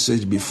day's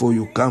message before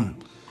you come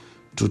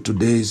to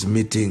today's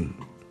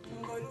meeting,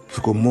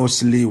 because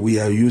mostly we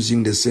are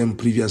using the same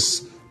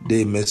previous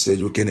day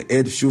message. We can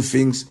add few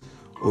things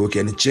or we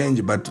can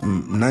change, but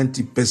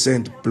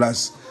 90%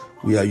 plus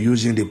we are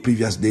using the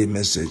previous day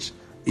message,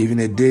 even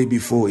a day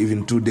before,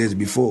 even 2 days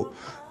before.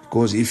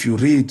 Because if you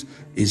read,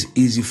 it's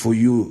easy for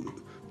you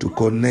to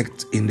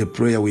connect in the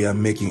prayer we are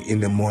making in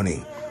the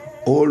morning.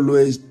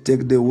 Always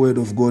take the word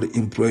of God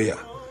in prayer.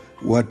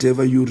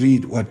 Whatever you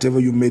read, whatever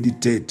you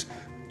meditate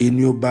in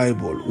your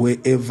Bible,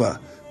 wherever,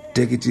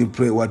 take it in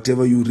prayer.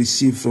 Whatever you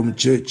receive from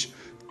church,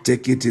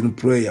 take it in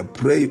prayer.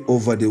 Pray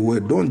over the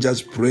word. Don't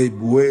just pray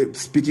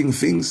speaking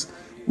things.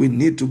 We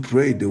need to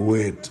pray the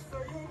word.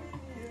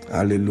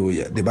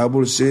 Hallelujah. The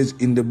Bible says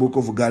in the book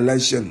of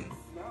Galatians,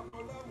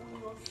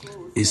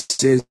 it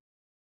says,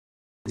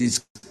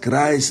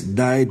 Christ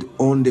died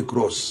on the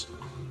cross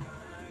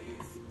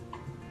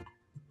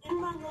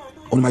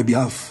on my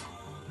behalf.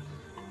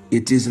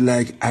 It is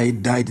like I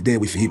died there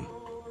with him.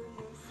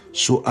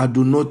 So I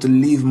do not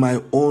live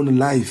my own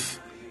life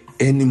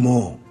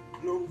anymore.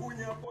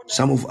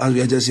 Some of us,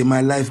 we are just saying,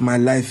 my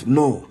life.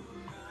 No,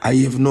 I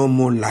have no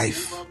more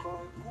life.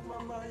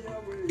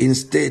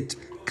 Instead,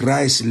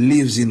 Christ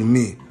lives in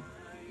me.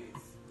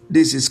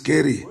 This is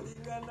scary.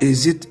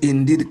 Is it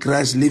indeed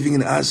Christ living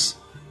in us?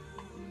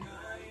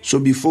 So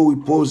before we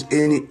pose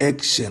any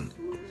action,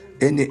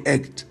 any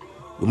act,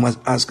 we must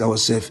ask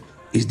ourselves,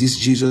 is this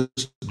Jesus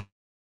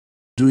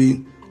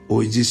doing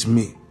or is this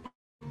me?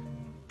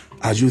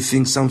 As you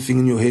think something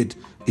in your head,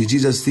 is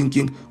Jesus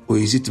thinking or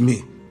is it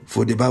me?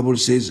 For the Bible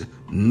says,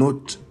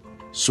 not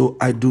so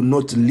I do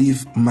not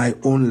live my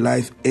own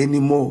life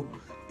anymore.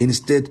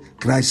 Instead,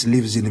 Christ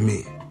lives in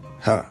me.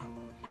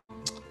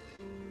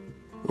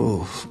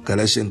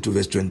 Galatians 2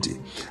 verse 20.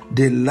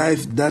 The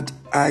life that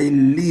I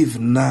live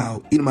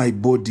now in my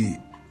body,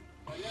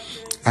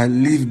 I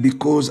live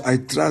because I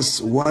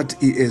trust what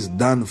he has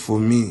done for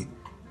me.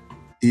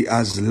 He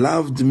has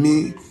loved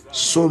me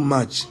so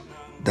much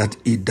that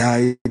he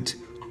died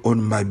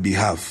on my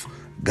behalf.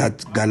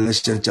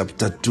 Galatians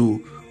chapter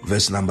 2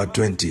 verse number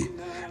 20.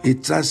 He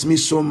trusts me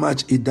so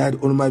much, he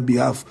died on my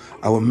behalf.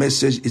 Our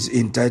message is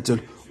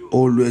entitled,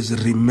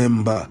 Always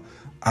Remember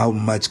How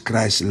Much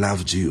Christ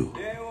Loved You.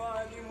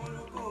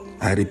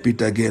 I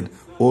repeat again,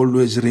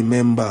 always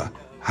remember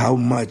how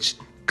much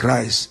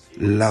Christ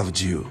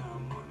loved you.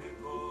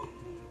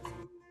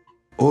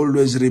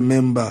 Always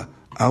remember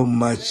how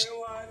much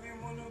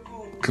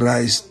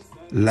Christ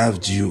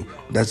loved you.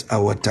 That's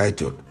our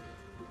title.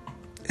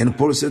 And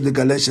Paul said to the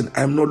Galatians,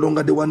 I am no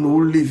longer the one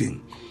who is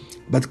living,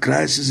 but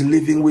Christ is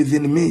living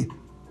within me.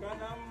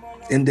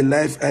 And the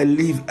life I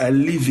live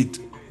it.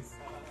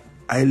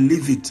 I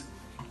live it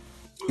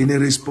in a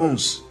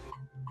response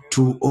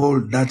to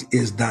all that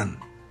is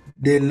done.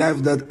 The life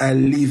that I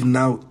live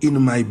now in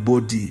my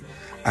body,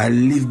 I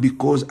live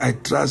because I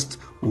trust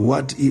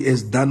what He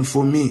has done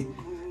for me.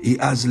 He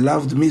has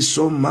loved me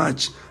so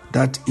much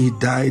that He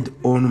died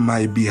on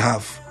my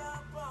behalf.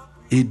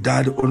 He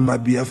died on my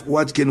behalf.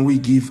 What can we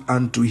give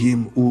unto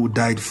Him who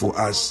died for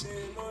us?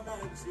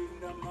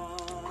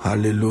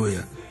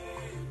 Hallelujah.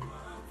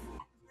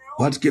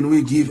 What can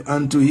we give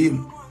unto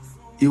Him?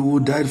 He who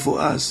died for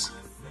us.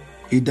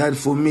 He died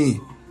for me.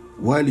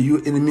 While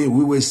you and me,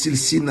 we were still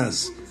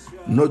sinners,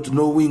 not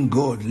knowing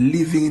God,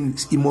 living in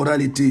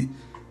immorality,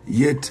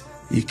 yet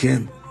He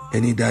came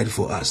and He died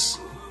for us.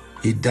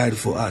 He died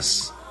for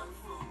us.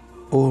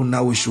 Oh,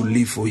 now we should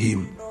live for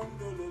Him.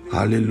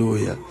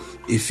 Hallelujah.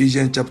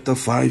 Ephesians chapter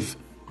 5.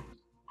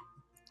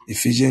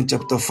 Ephesians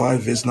chapter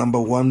 5, verse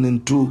number 1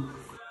 and 2.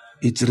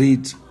 It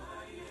reads,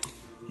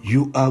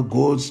 you are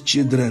God's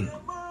children,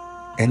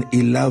 and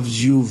He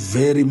loves you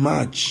very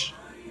much.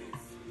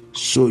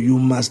 So you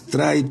must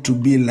try to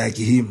be like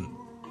Him.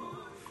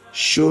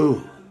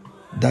 Show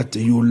that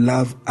you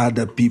love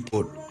other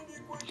people.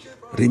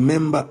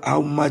 Remember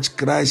how much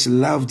Christ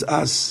loved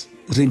us.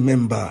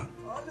 Remember,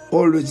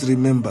 always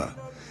remember,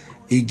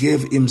 He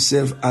gave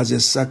Himself as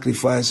a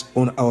sacrifice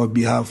on our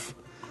behalf.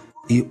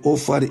 He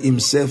offered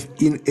Himself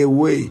in a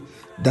way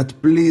that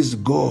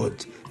pleased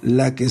God,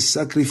 like a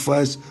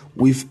sacrifice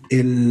with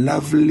a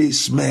lovely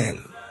smell.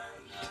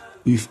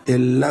 With a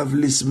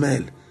lovely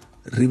smell.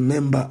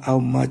 Remember how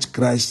much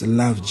Christ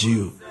loved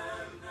you.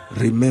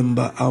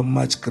 Remember how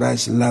much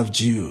Christ loved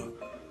you.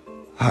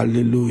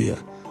 Hallelujah.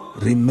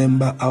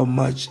 Remember how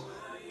much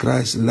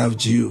Christ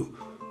loved you.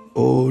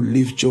 Oh,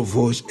 lift your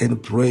voice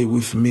and pray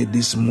with me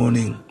this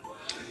morning.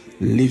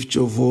 Lift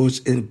your voice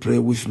and pray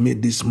with me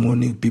this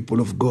morning, people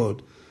of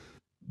God.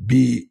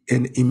 Be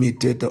an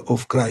imitator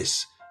of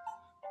Christ.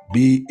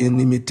 Be an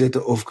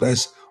imitator of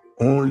Christ.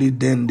 Only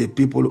then the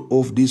people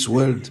of this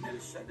world,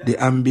 the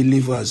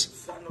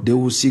unbelievers, they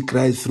will see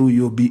Christ through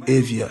your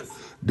behavior.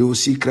 They will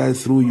see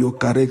Christ through your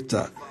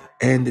character.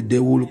 And they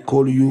will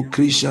call you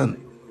Christian.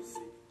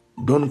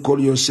 Don't call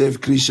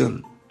yourself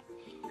Christian.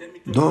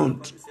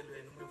 Don't.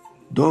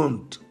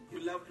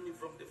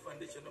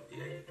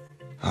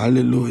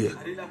 Hallelujah.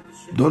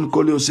 Don't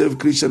call yourself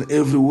Christian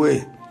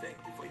everywhere.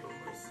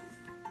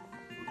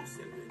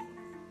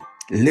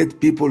 Let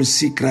people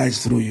see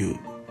Christ through you.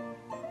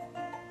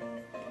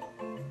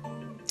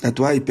 That's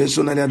why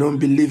personally I don't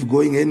believe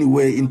going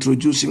anywhere,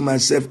 introducing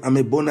myself, I'm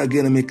a born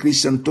again, I'm a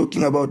Christian,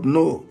 talking about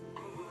no.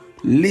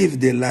 Live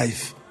the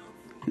life.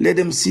 Let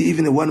them see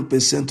even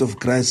 1% of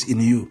Christ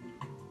in you.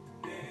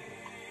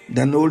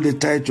 Then all the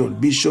title,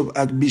 Bishop,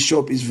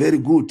 Archbishop is very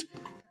good.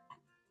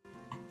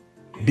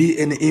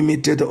 Be an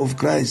imitator of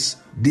Christ.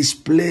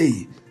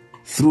 Display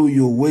through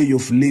your way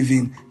of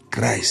living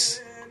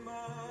Christ.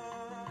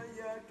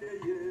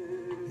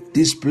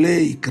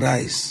 Display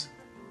Christ.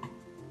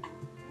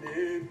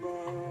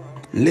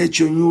 Let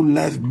your new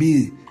life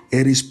be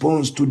a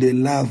response to the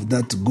love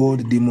that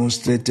God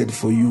demonstrated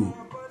for you.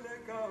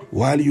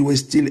 While you were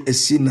still a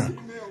sinner,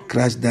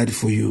 Christ died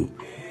for you.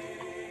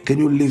 Can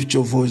you lift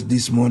your voice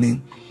this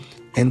morning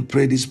and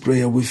pray this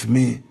prayer with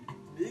me?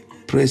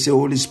 Pray, say,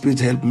 Holy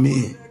Spirit, help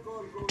me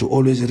to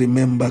always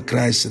remember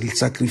Christ's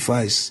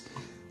sacrifice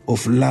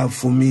of love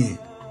for me.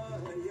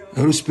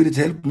 Holy Spirit,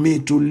 help me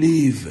to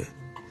live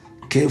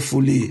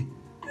carefully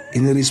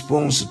in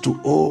response to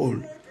all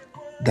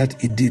that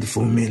He did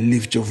for me.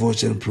 Lift your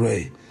voice and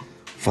pray.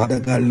 Father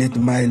God, let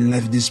my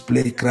life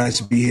display Christ's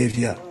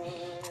behavior,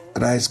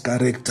 Christ's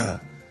character,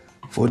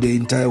 for the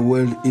entire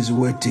world is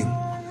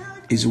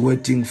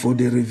waiting for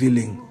the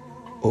revealing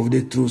of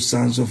the true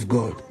sons of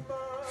God.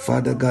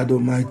 Father God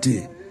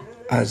Almighty,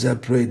 as I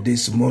pray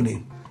this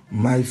morning,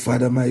 my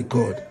Father, my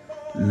God,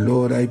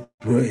 Lord, I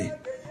pray.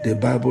 The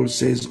Bible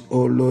says,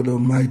 oh Lord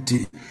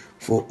Almighty,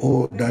 for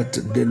all that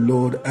the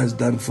Lord has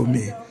done for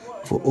me,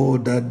 for all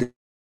that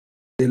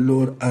the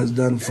Lord has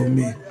done for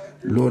me,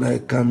 Lord, I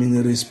come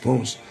in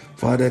response.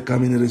 Father, I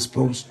come in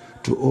response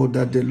to all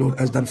that the Lord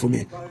has done for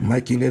me. My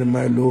King and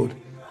my Lord,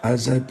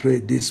 as I pray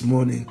this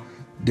morning,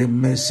 the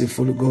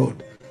merciful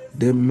God,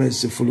 the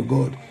merciful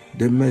God,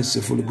 the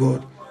merciful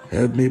God,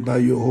 help me by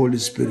your Holy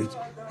Spirit.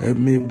 Help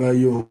me by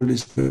your Holy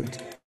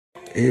Spirit.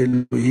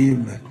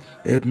 Elohim,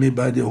 help me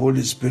by the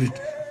Holy Spirit.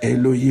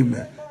 Elohim,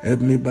 help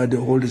me by the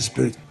Holy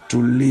Spirit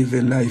to live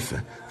a life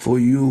for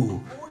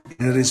you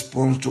in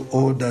response to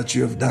all that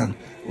you have done.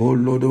 Oh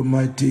Lord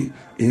Almighty,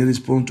 in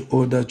response to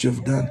all that you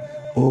have done.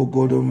 Oh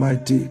God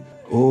Almighty,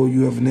 oh,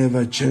 you have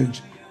never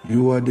changed.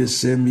 You are the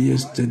same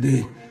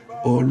yesterday.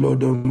 Oh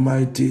Lord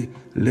Almighty,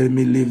 let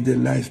me live the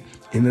life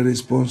in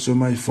response to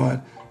my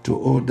Father, to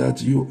all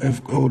that you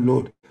have, oh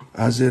Lord,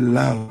 as a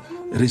love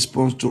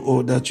response to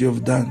all that you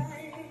have done.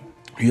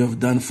 You have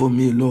done for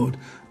me, Lord.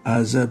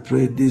 As I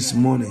pray this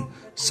morning,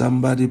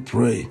 somebody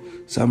pray.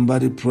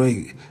 Somebody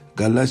pray.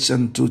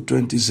 Galatians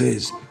 2:20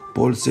 says,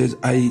 Paul says,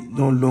 I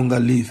no longer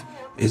live,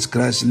 as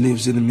Christ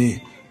lives in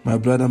me. My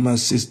brother, my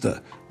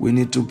sister, we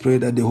need to pray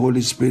that the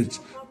Holy Spirit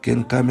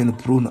can come and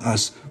prune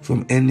us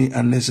from any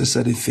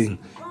unnecessary thing,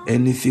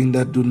 anything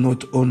that do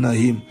not honor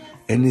Him,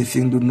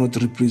 anything do not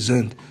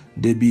represent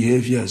the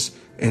behaviors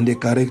and the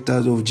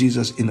characters of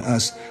Jesus in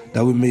us,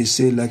 that we may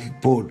say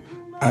like Paul,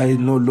 I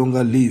no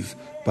longer live,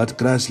 but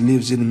Christ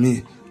lives in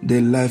me. The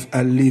life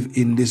I live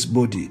in this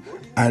body,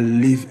 I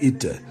live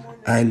it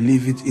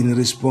in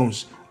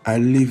response. I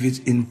live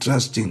it in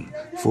trusting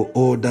for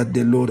all that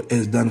the Lord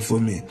has done for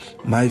me.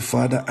 My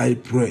Father, I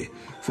pray,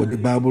 for the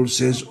Bible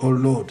says, oh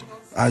Lord,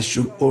 I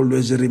should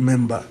always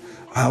remember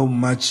how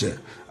much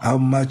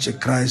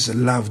Christ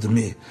loved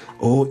me.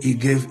 Oh, He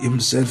gave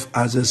Himself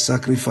as a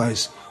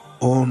sacrifice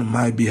on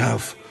my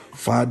behalf.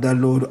 Father,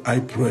 Lord,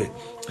 I pray,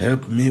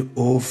 help me,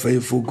 oh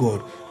faithful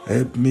God.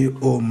 Help me,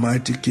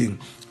 Almighty King.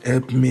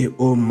 Help me,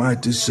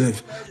 Almighty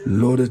Savior,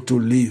 Lord, to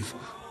live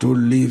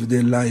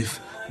the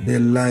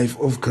life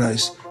of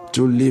Christ,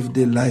 to live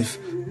the life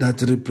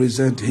that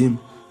represent Him,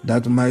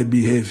 that my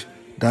behavior,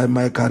 that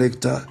my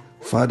character,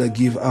 Father,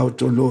 give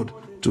out, O Lord,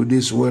 to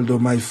this world, O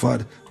my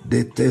Father,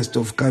 the taste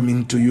of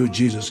coming to you,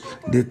 Jesus,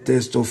 the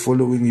taste of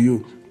following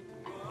you.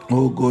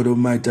 Oh God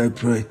Almighty, I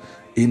pray,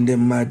 in the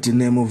mighty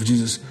name of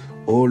Jesus.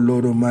 Oh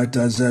Lord Almighty,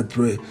 as I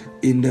pray,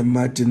 in the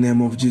mighty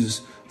name of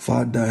Jesus,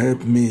 Father,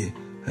 help me,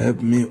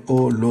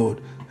 oh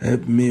Lord,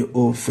 help me,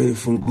 oh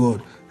faithful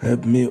God,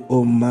 help me,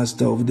 oh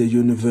Master of the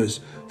universe,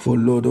 for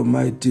Lord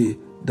Almighty,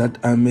 that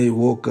I may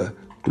walk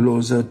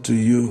closer to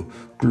you,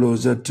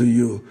 closer to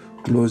you,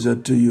 closer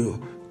to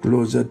you,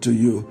 closer to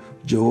you,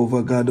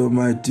 Jehovah God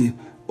Almighty,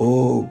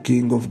 oh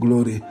King of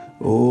glory,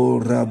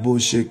 oh Rabo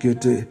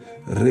Shekete,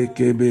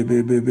 Reke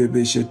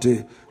Bebe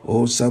Shete.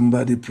 Oh,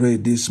 somebody pray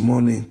this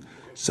morning.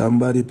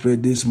 Somebody pray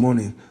this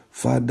morning.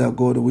 Father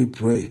God, we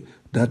pray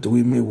that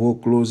we may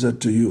walk closer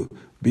to you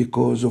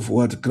because of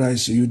what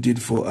Christ you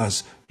did for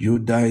us. You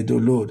died, O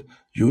Lord.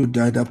 You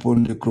died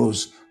upon the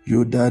cross.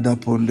 You died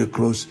upon the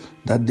cross,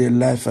 that the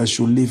life I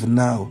should live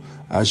now,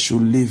 I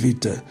should live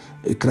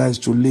it.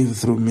 Christ will live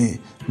through me.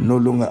 No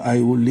longer I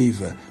will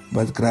live,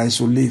 but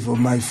Christ will live, oh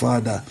my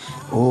Father.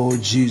 Oh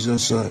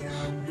Jesus.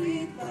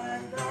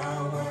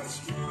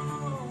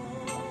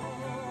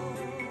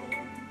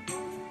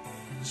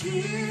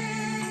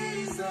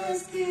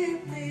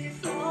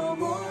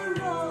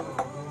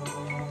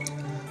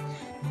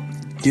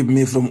 Keep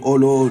me from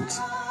all odds.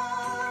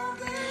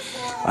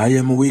 I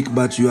am weak,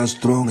 but you are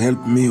strong.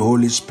 Help me,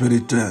 Holy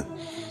Spirit.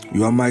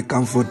 You are my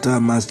comforter,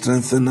 my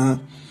strengthener,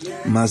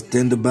 my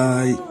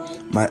stand-by,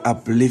 my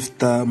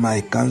uplifter, my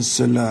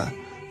counselor.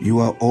 You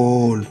are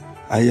all.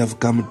 I have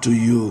come to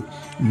you,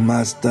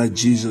 Master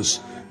Jesus.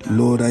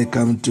 Lord, I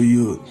come to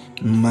you.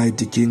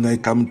 Mighty King, I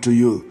come to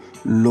you.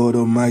 Lord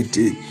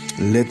Almighty,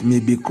 let me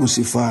be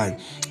crucified.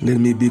 Let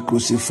me be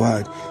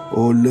crucified.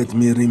 Oh, let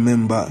me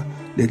remember.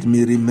 Let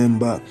me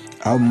remember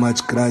how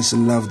much Christ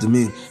loved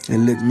me,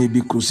 and let me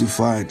be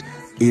crucified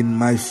in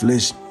my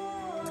flesh.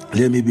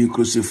 Let me be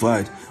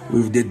crucified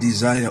with the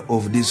desire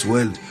of this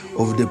world,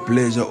 of the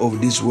pleasure of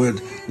this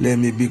world. Let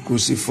me be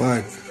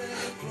crucified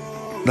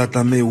that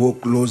I may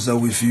walk closer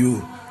with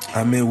you.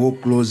 I may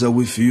walk closer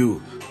with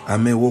you. I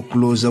may walk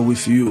closer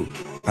with you.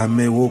 I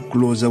may walk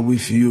closer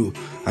with you.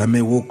 I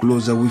may walk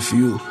closer with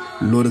you.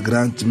 Lord,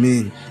 grant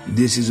me.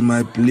 This is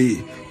my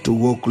plea, to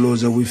walk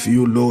closer with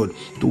you, Lord,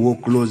 to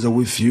walk closer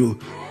with you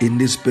in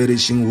this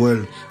perishing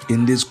world,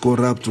 in this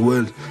corrupt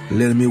world.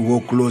 Let me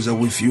walk closer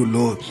with you,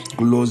 Lord,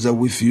 closer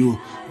with you,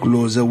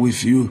 closer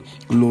with you,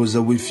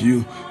 closer with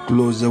you,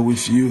 closer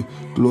with you,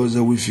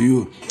 closer with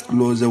you,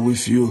 closer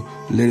with you.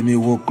 Let me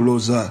walk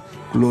closer,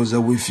 closer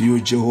with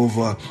you,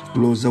 Jehovah,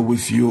 closer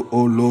with you,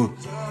 oh Lord,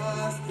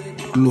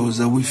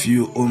 closer with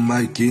you, oh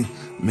my King.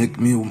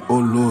 Make me, oh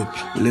Lord,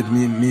 let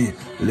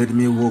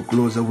me walk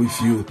closer with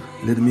you.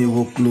 Let me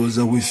walk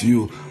closer with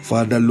you.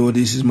 Father, Lord,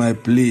 this is my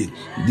plea.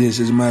 This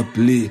is my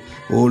plea.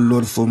 Oh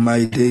Lord, for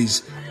my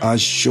days are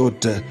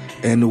short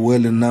and well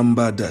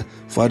numbered.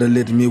 Father,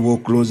 let me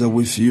walk closer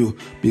with you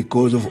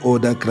because of all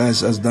that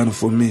Christ has done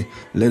for me.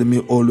 Let me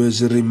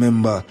always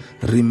remember,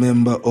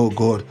 oh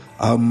God,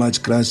 how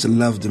much Christ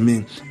loved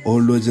me.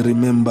 Always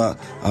remember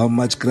how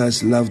much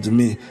Christ loved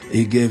me.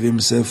 He gave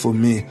himself for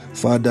me.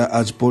 Father,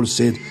 as Paul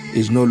said,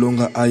 it's no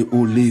longer I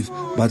who live,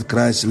 but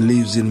Christ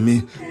lives in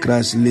me.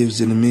 Christ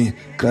lives in me.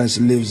 Christ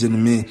lives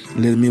in me.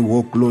 Let me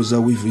walk closer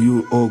with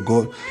you, oh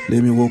God.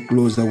 Let me walk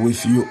closer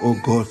with you, oh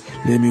God.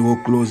 Let me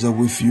walk closer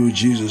with you,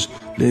 Jesus.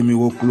 Let me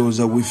walk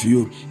closer with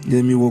you.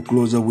 Let me walk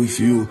closer with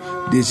you.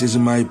 This is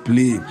my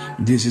plea.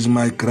 This is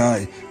my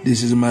cry.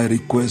 This is my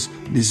request.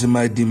 This is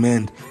my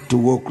demand, to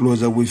walk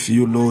closer with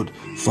you, Lord.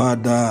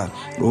 Father,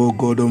 oh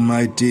God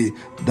Almighty,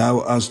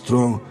 thou art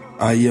strong.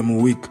 I am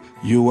weak.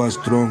 You are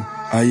strong.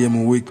 I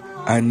am weak.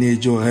 I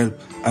need your help.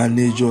 I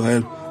need your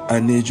help. I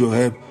need your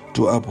help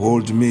to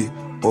uphold me.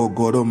 Oh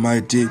God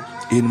Almighty,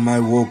 in my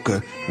walk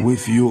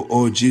with you,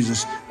 oh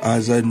Jesus,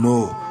 as I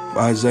know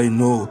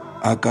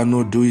I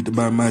cannot do it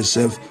by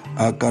myself.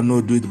 I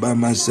cannot do it by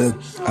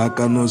myself. I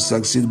cannot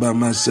succeed by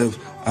myself.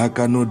 I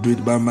cannot do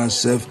it by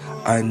myself.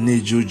 I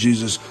need you,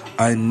 Jesus.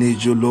 I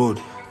need you, Lord.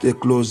 A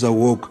closer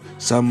walk.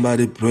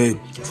 Somebody pray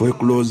for a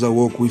closer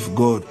walk with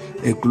God.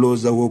 A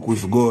closer walk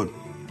with God.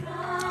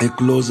 A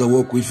closer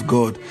walk with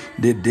God.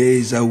 The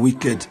days are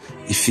wicked.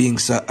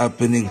 Things are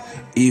happening.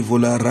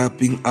 Evil are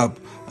ramping up.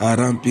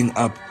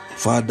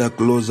 Father,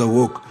 closer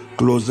walk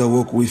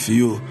with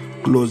you.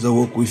 Closer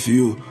walk with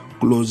you.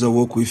 Closer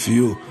walk with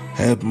you.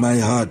 Help my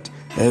heart.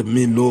 Help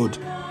me, Lord,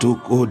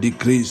 to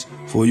decrease,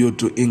 for you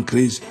to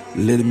increase.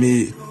 Let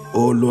me,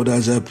 oh Lord,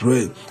 as I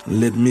pray.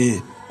 Let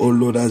me, oh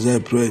Lord, as I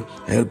pray.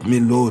 Help me,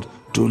 Lord,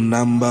 to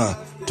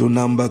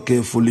number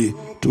carefully,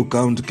 to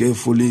count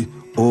carefully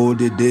all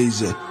the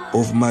days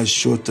of my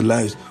short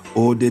life,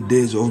 all the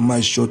days of my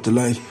short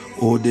life,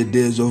 all the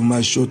days of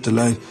my short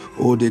life,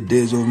 all the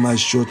days of my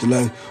short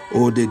life,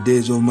 all the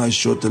days of my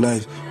short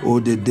life, all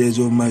the days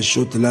of my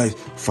short life.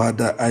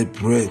 Father, I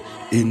pray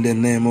in the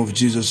name of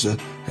Jesus,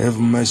 have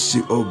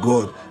mercy, O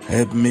God.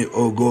 Help me,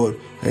 O God.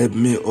 Help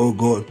me, O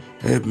God.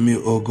 Help me,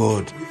 O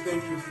God.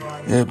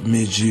 Help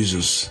me,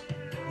 Jesus.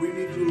 We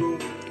need you,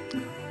 Lord.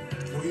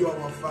 For you are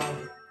our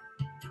Father.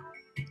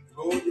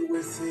 Lord, your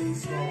way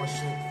says you are our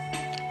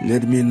shepherd.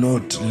 Let me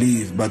not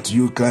live, but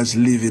you, Christ,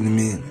 live in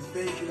me. We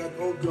thank you that,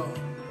 oh God,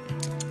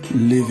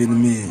 live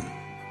in me.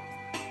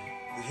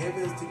 the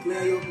heavens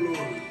declare your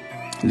glory.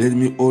 Let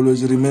me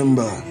always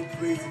remember We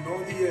praise in all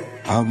the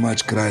earth. how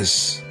much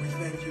Christ We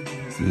thank you,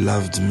 Jesus.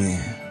 loved me.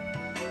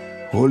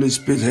 Holy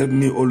Spirit, help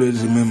me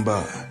always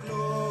remember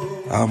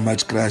how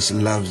much Christ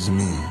loves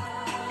me.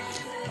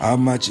 How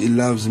much He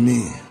loves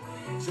me.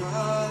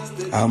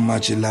 How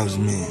much He loves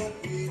me.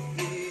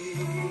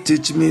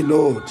 Teach me,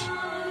 Lord,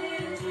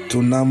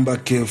 to number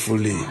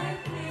carefully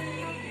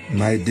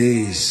my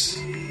days.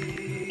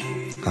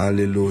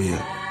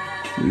 Hallelujah.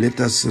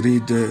 Let us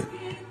read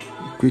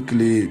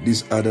quickly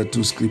these other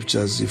two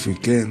scriptures if we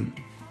can.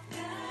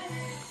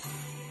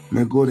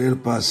 May God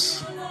help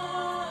us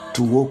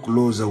to walk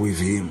closer with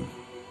Him,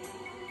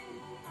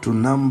 to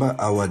number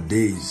our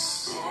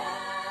days.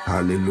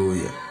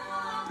 Hallelujah.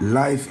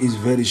 Life is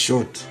very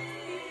short.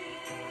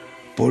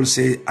 Paul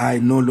said, I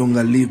no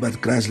longer live,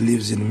 but Christ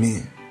lives in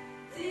me.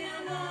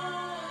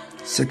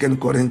 2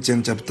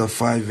 Corinthians chapter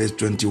 5 verse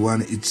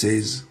 21, it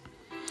says,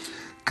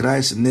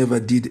 Christ never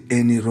did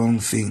any wrong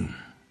thing,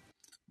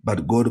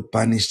 but God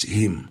punished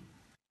him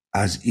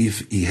as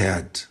if he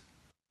had.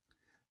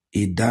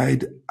 He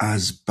died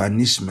as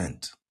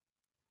punishment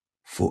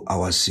for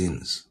our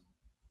sins.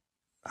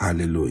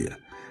 Hallelujah.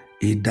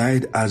 He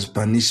died as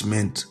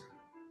punishment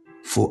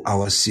for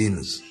our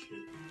sins.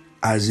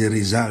 As a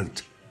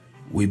result,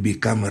 we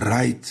become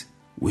right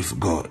with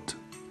God.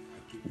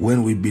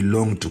 When we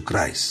belong to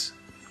Christ,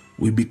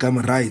 we become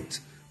right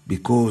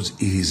because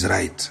He is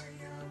right.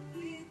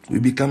 We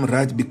become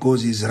right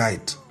because He is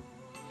right.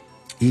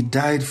 He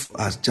died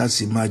for us.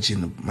 Just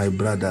imagine, my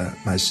brother,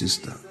 my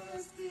sister.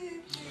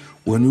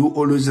 When you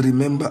always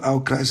remember how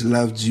Christ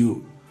loved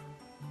you,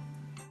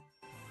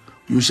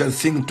 you shall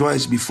think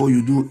twice before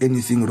you do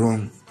anything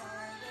wrong.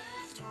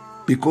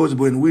 Because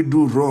when we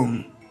do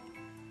wrong,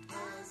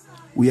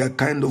 we are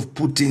kind of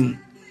putting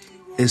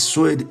a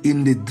sword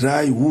in the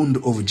dry wound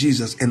of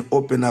Jesus and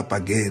open up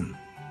again.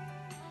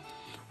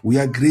 We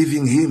are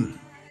grieving Him.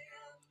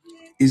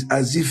 It's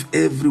as if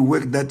every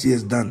work that He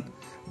has done,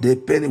 the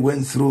pain He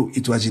went through,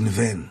 it was in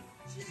vain.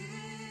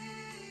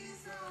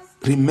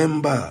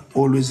 Remember,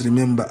 always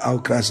remember how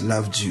Christ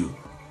loved you.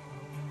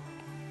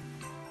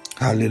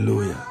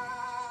 Hallelujah.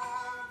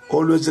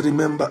 Always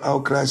remember how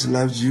Christ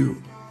loved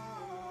you.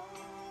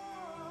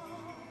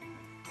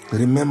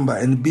 Remember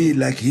and be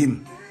like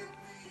Him.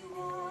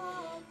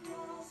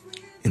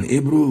 In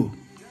Hebrew,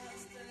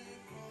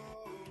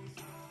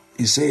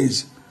 he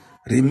says,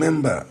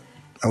 remember,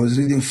 I was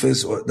reading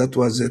first, that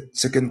was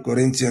 2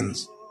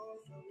 Corinthians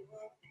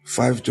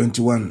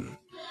 5:21.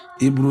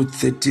 Hebrew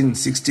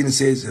 13:16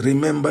 says,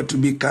 remember to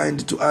be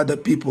kind to other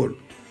people.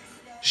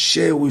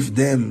 Share with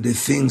them the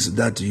things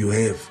that you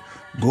have.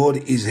 God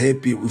is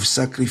happy with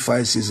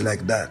sacrifices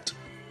like that.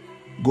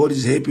 God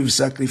is happy with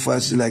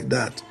sacrifices like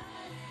that.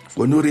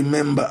 When you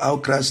remember how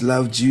Christ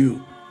loved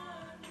you,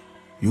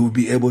 you will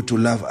be able to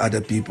love other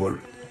people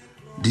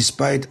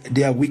despite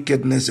their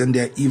wickedness and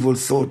their evil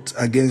thoughts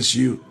against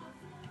you.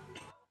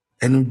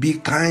 And be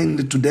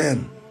kind to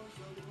them.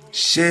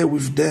 Share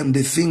with them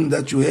the thing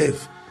that you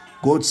have.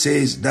 God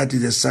says that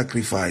is a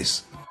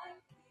sacrifice.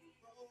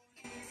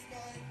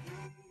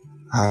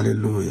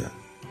 Hallelujah.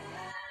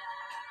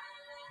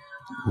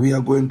 We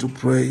are going to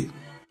pray.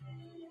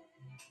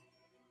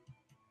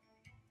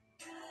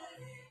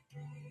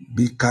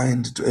 Be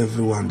kind to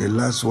everyone. The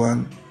last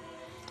one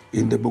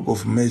in the book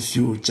of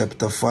Matthew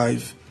chapter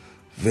 5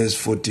 verse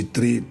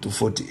 43 to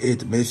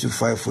 48. Matthew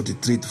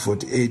 5:43 to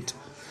 48.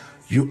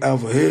 You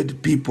have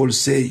heard people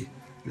say,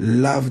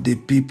 love the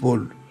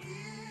people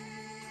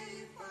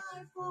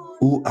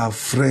who are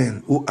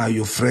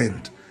your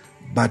friend,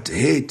 but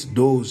hate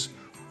those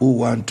who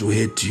want to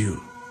hate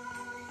you.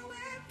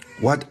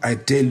 What I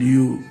tell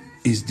you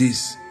is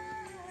this: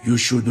 you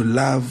should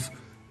love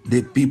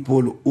the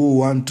people who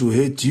want to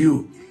hate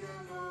you.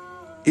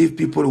 If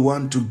people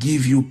want to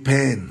give you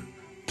pain,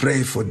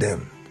 pray for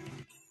them.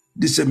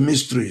 These are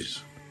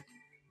mysteries.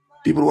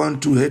 People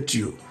want to hate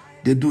you.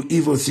 They do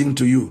evil things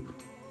to you.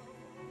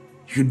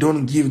 You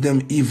don't give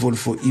them evil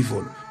for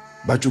evil,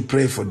 but you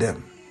pray for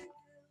them.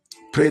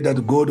 Pray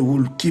that God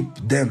will keep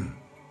them.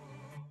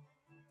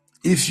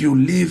 If you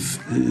live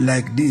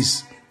like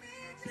this,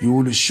 you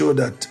will show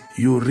that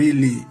you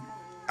really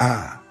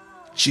are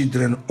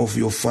children of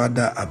your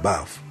Father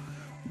above.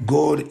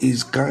 God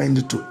is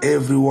kind to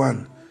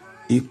everyone.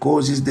 He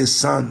causes the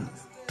sun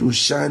to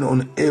shine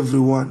on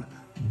everyone,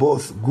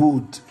 both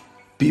good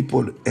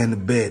people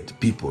and bad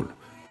people.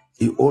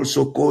 He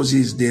also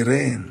causes the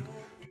rain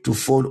to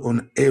fall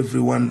on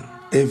everyone,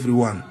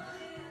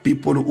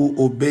 people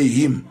who obey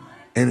him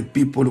and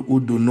people who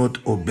do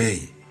not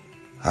obey.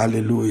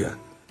 Hallelujah.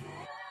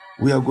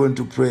 We are going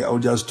to pray. I'll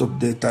just stop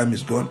there. Time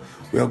is gone.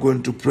 We are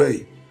going to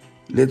pray.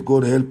 Let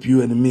God help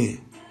you and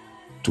me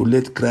to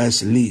let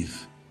Christ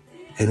live.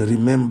 And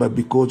remember,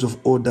 because of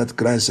all that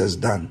Christ has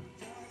done,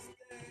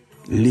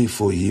 live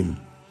for him.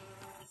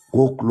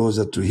 Go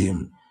closer to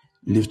him.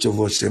 Lift your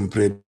voice and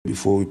pray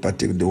before we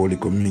partake the Holy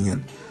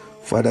Communion.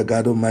 Father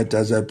God Almighty,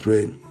 as I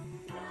pray,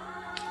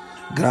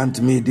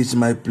 grant me, this is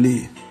my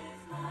plea,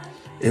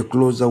 a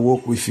closer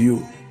walk with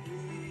you,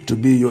 to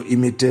be your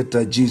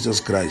imitator, Jesus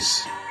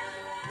Christ.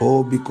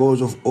 Oh,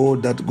 because of all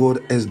that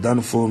God has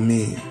done for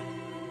me.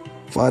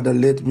 Father,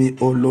 let me,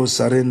 oh Lord,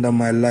 surrender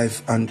my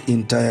life and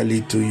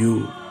entirely to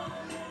you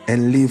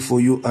and live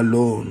for you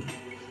alone.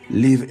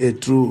 Live a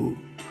true,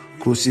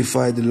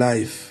 crucified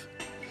life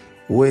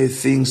where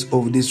things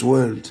of this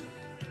world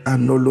are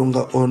no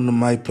longer on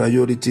my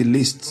priority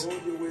list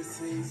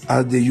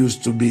as they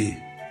used to be.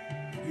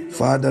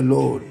 Father,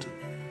 Lord,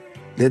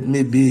 let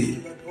me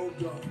be.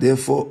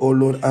 Therefore, O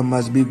Lord, I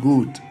must be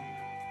good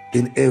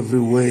in every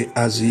way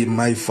as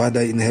my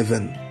Father in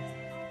heaven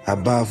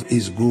above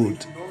is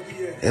good.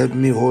 Help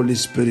me, Holy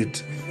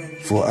Spirit,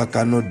 for I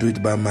cannot do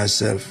it by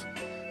myself.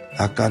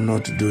 I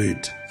cannot do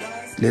it.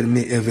 Let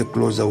me have a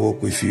closer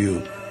walk with you.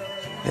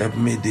 Help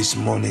me this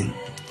morning.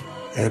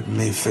 Help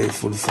me,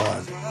 faithful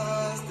Father.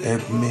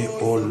 Help me,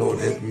 O Lord.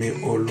 Help me,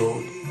 O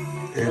Lord.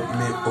 Help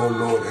me, O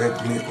Lord.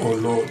 Help me, O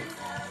Lord.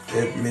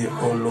 Help me,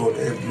 O Lord.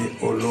 Help me,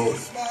 O Lord.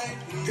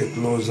 A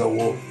closer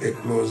walk, a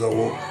closer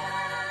walk,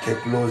 a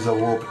closer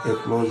walk, a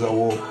closer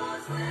walk.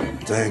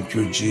 Thank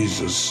you,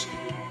 Jesus.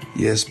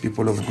 Yes,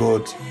 people of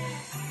God.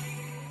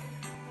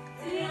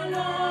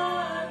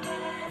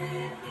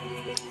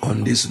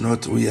 On this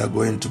note, we are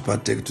going to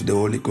partake to the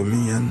Holy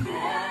Communion.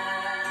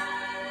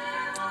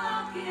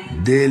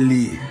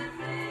 Daily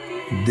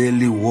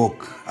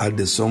walk, as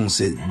the song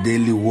said,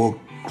 daily walk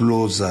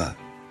closer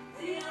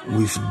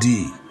with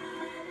thee.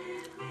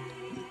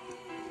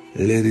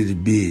 Let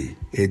it be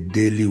a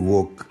daily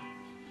walk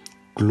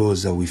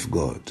closer with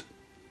God.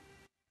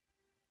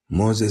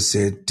 Moses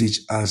said,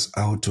 teach us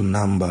how to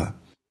number,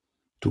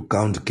 to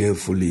count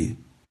carefully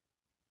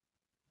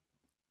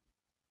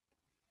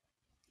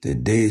the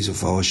days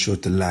of our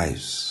short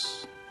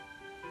lives.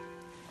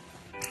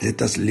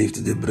 Let us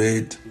lift the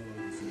bread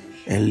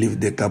and lift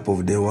the cup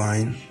of the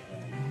wine,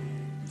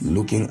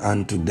 looking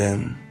unto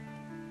them.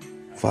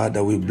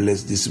 Father, we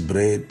bless this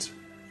bread.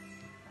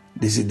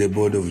 This is the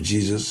body of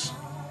Jesus.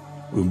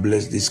 We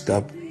bless this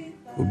cup.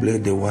 We bless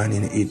the wine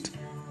in it.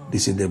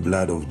 This is the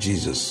blood of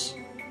Jesus.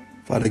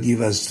 Father,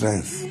 give us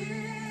strength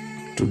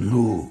to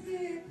do,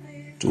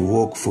 to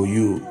walk for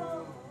you,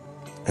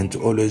 and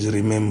to always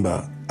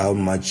remember how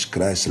much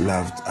Christ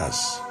loved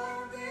us.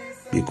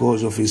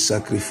 Because of his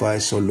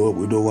sacrifice, oh Lord,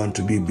 we don't want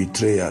to be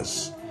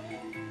betrayers.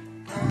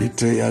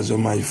 Betrayers of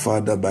my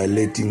Father by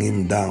letting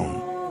him down.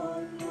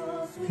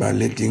 By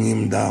letting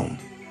him down.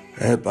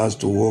 Help us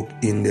to walk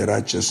in the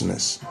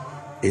righteousness,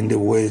 in the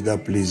ways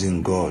that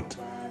pleasing God.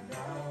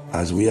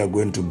 As we are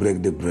going to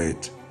break the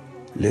bread,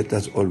 let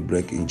us all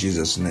break in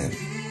Jesus' name.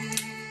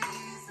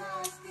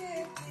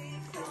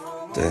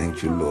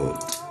 Thank you,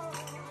 Lord.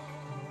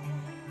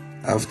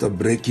 After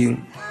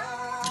breaking,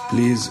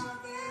 please,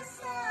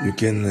 you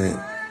can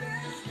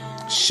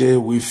share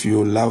with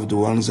your loved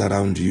ones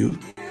around you.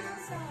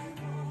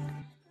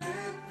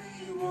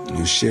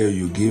 You share,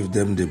 you give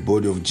them the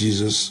body of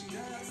Jesus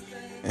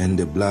and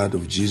the blood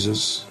of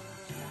Jesus.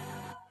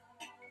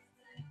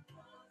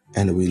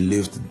 And we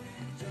lift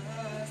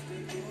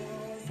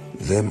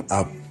them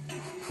up.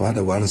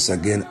 Father, once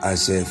again, I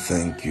say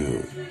thank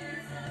you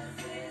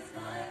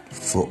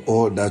for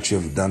all that you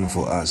have done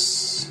for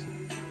us.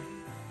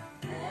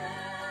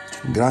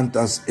 Grant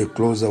us a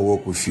closer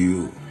walk with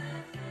you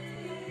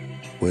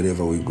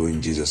wherever we go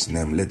in Jesus'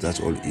 name. Let us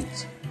all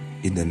eat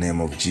in the name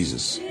of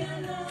Jesus.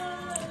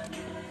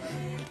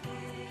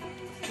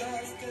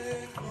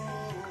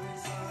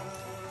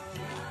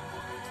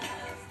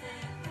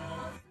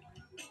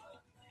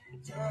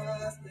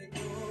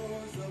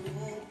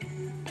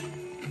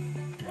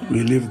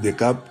 We lift the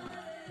cup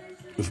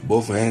with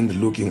both hands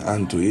looking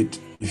unto it.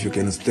 If you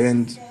can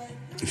stand,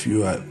 if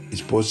you are,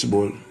 it's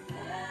possible,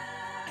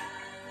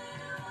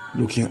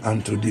 looking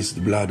unto this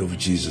blood of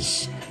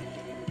Jesus.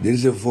 There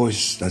is a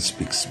voice that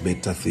speaks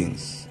better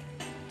things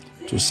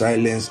to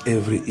silence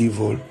every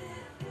evil,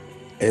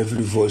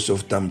 every voice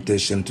of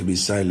temptation to be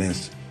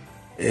silenced,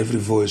 every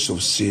voice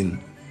of sin,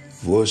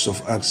 voice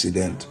of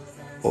accident,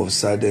 of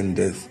sudden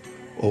death,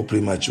 or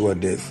premature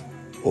death,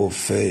 or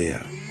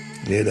failure.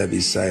 Let that be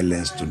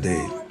silenced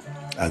today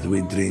as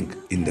we drink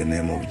in the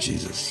name of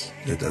Jesus.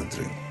 Let us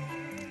drink.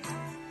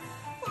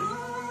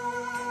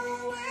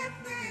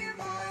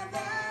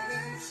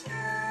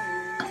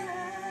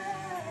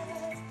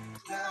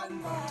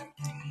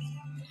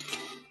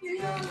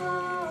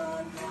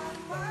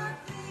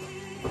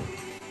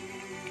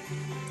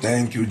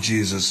 Thank you,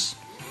 Jesus.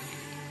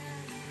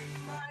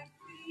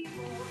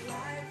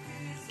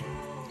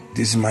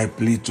 This is my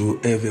plea to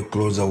have a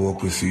closer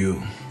walk with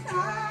you.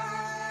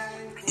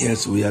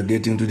 Yes, we are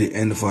getting to the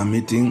end of our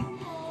meeting.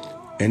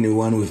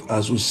 Anyone with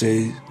us who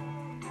says,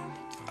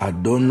 I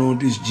don't know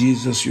this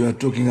Jesus you are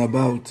talking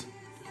about,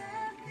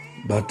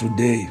 but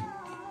today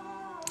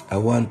I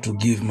want to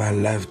give my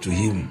life to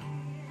him,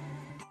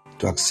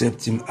 to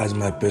accept him as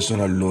my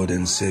personal Lord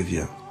and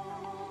Savior.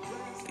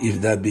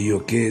 If that be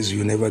your case,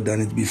 you never done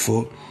it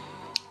before,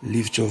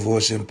 lift your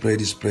voice and pray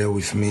this prayer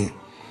with me.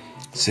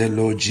 Say,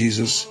 Lord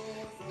Jesus,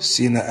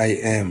 sinner I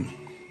am,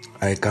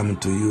 I come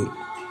to you.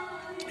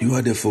 You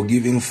are the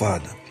forgiving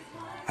Father.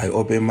 I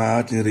open my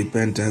heart in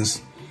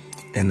repentance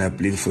and I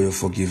plead for your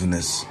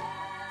forgiveness.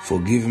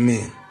 Forgive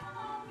me,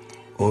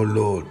 O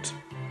Lord,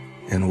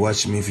 and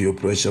wash me with your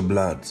precious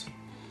blood.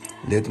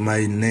 Let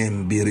my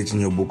name be written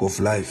in your book of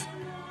life,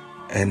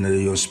 and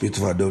your spirit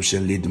of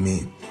adoption lead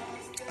me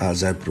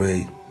as I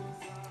pray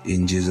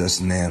in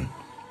Jesus' name.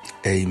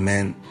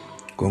 Amen.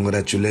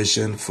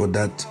 Congratulations for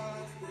that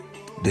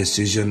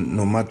decision.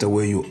 No matter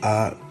where you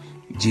are,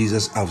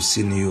 Jesus have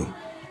seen you.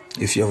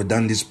 If you have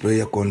done this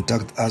prayer,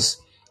 contact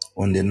us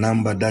on the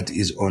number that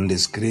is on the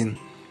screen.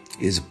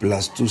 Is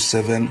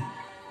 +27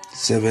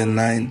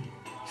 79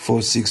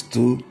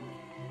 462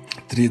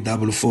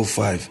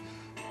 3445.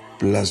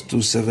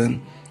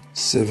 +27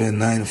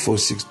 79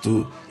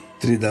 462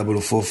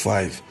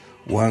 3445.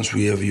 Once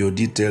we have your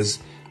details,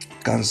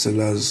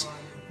 counselors,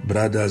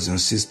 brothers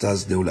and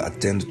sisters, they will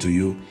attend to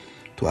you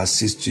to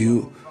assist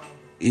you.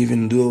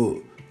 Even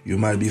though you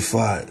might be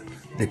far,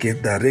 they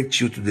can direct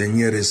you to the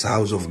nearest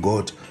house of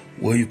God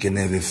where you can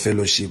have a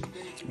fellowship.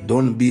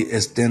 Don't be a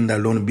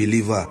standalone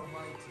believer.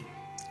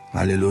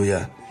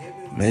 Hallelujah.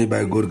 May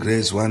by God's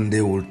grace one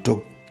day we'll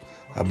talk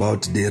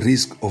about the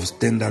risk of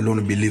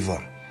standalone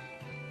believer.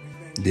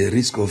 The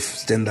risk of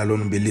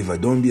standalone believer.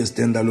 Don't be a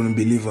standalone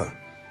believer.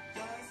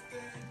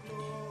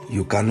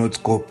 You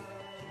cannot cope.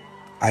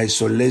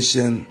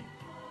 Isolation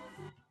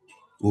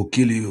will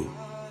kill you.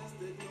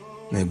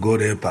 May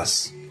God help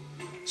us.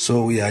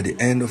 So we are at the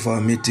end of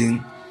our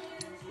meeting.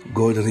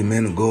 God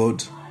remain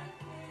God.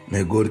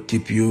 May God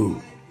keep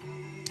you.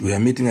 We are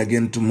meeting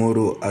again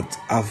tomorrow at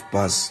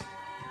 5:30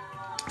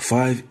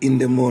 in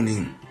the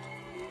morning.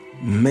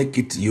 Make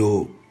it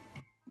your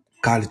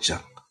culture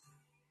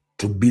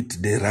to beat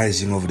the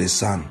rising of the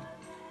sun,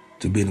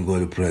 to be in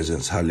God's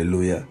presence.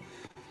 Hallelujah.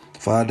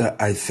 Father,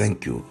 I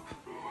thank you.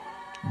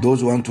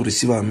 Those who want to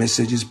receive our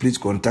messages, please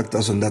contact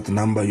us on that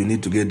number. You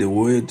need to get the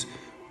word.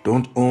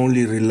 Don't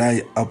only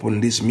rely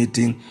upon this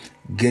meeting.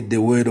 Get the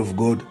word of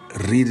God.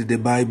 Read the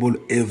Bible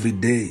every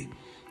day.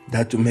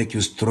 That will make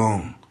you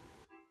strong.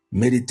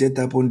 Meditate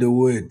upon the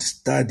word.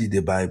 Study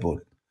the Bible.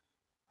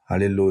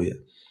 Hallelujah.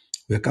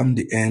 We come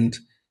the end.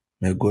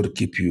 May God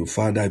keep you.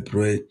 Father, I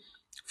pray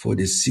for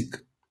the sick,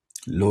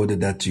 Lord,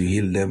 that you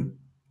heal them.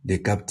 The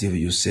captive,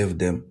 you save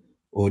them.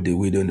 All the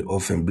widow and the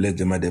orphan, bless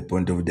them at the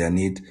point of their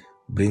need.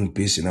 Bring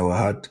peace in our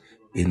heart,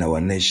 in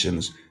our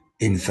nations,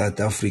 in South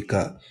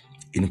Africa,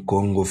 in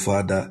Congo,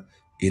 Father,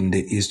 in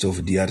the east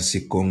of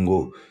DRC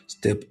Congo.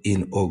 Step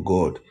in, oh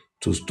God,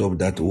 to stop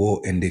that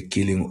war and the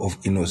killing of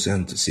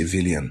innocent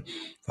civilians.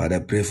 Father, I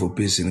pray for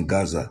peace in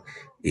Gaza,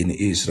 in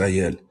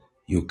Israel,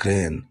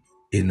 Ukraine,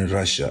 in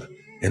Russia,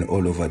 and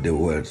all over the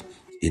world.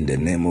 In the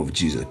name of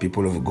Jesus.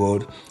 People of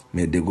God,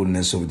 may the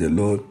goodness of the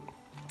Lord,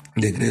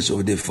 the grace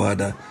of the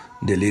Father,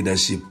 the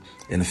leadership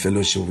and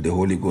fellowship of the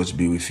Holy Ghost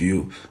be with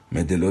you.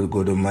 May the Lord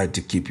God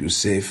Almighty keep you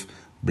safe,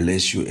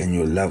 bless you and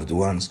your loved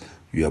ones.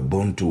 You are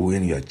born to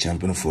win. You are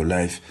champion for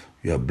life.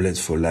 You are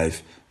blessed for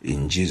life.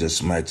 In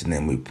Jesus' mighty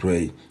name we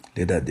pray.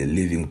 Let that the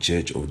living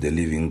church of the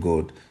living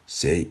God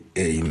say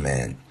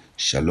amen.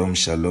 Shalom,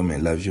 shalom,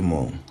 and love you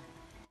more.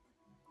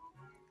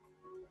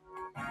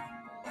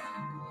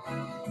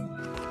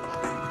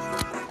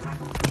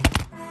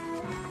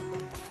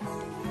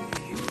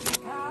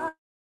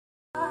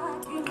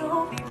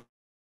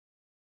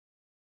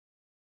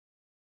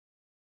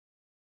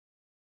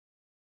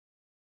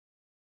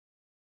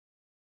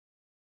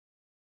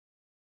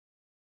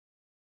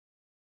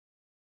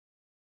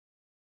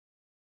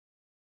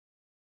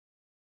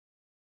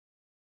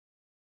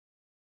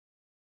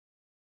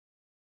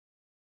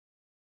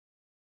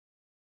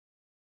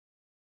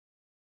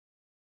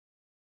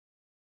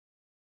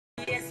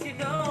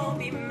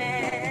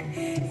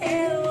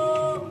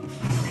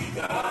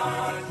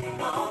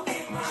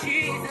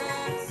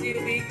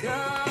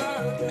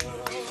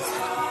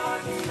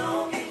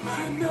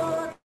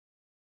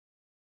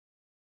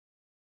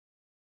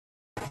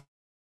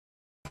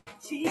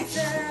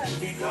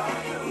 Jesus, you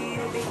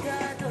be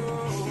God, oh.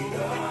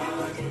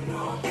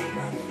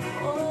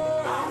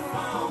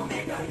 Oh,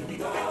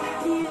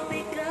 you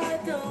be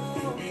God,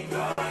 oh.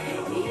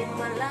 In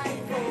my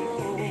life, oh.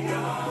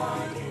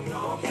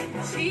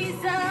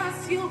 Jesus,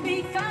 you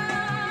be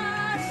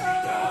God,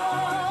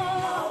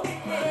 oh.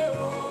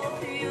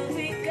 You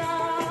be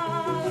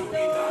God,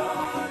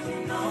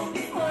 oh.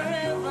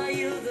 Forever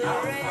you the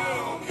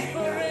reign,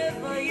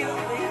 forever you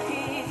the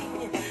King.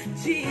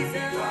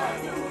 Jesus,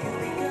 you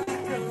be God,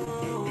 oh.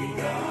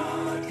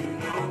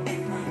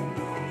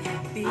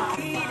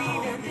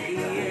 Beginning and the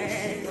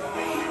end,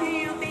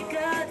 you be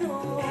God, oh.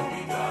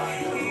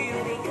 You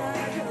be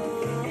God, oh.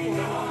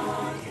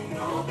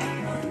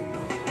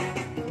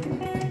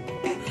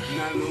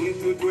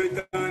 Naluntu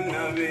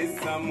twekana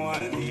besa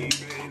mwali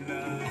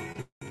bela.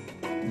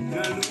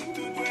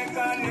 Naluntu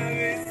twekana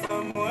besa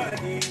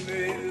mwali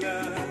bela.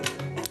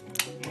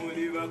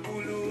 Muli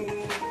bakulu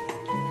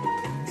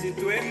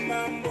chitwe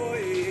mambo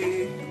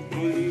e.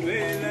 Muli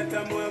bela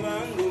tamwa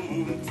bango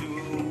muntu.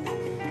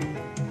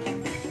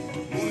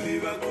 Muli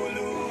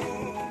bakulu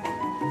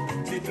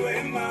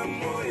chitwe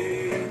mambo e.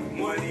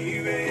 Mwali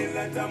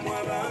bela tamwa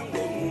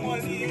bango muntu.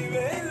 Mwali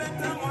bela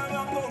tamwa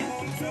bango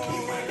muntu.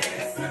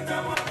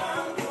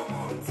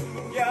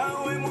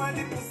 Yawe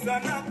mwali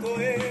kusana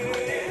koe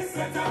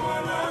Sata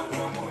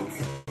mwanangu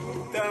mutu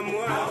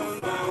Tamwa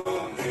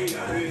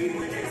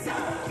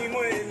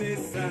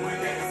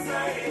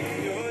Imwelesa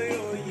Yo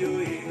yo yo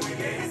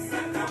Imwelesa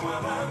tamwa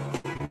bangu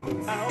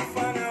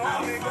Alfana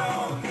omega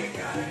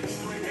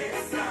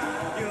Imwelesa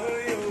Yo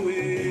yo we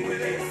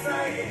Imwelesa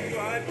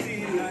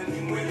Twatila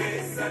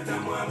Imwelesa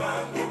tamwa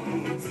bangu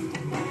mutu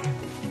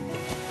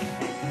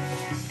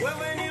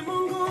Wewe ni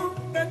Mungu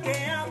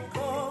peke yako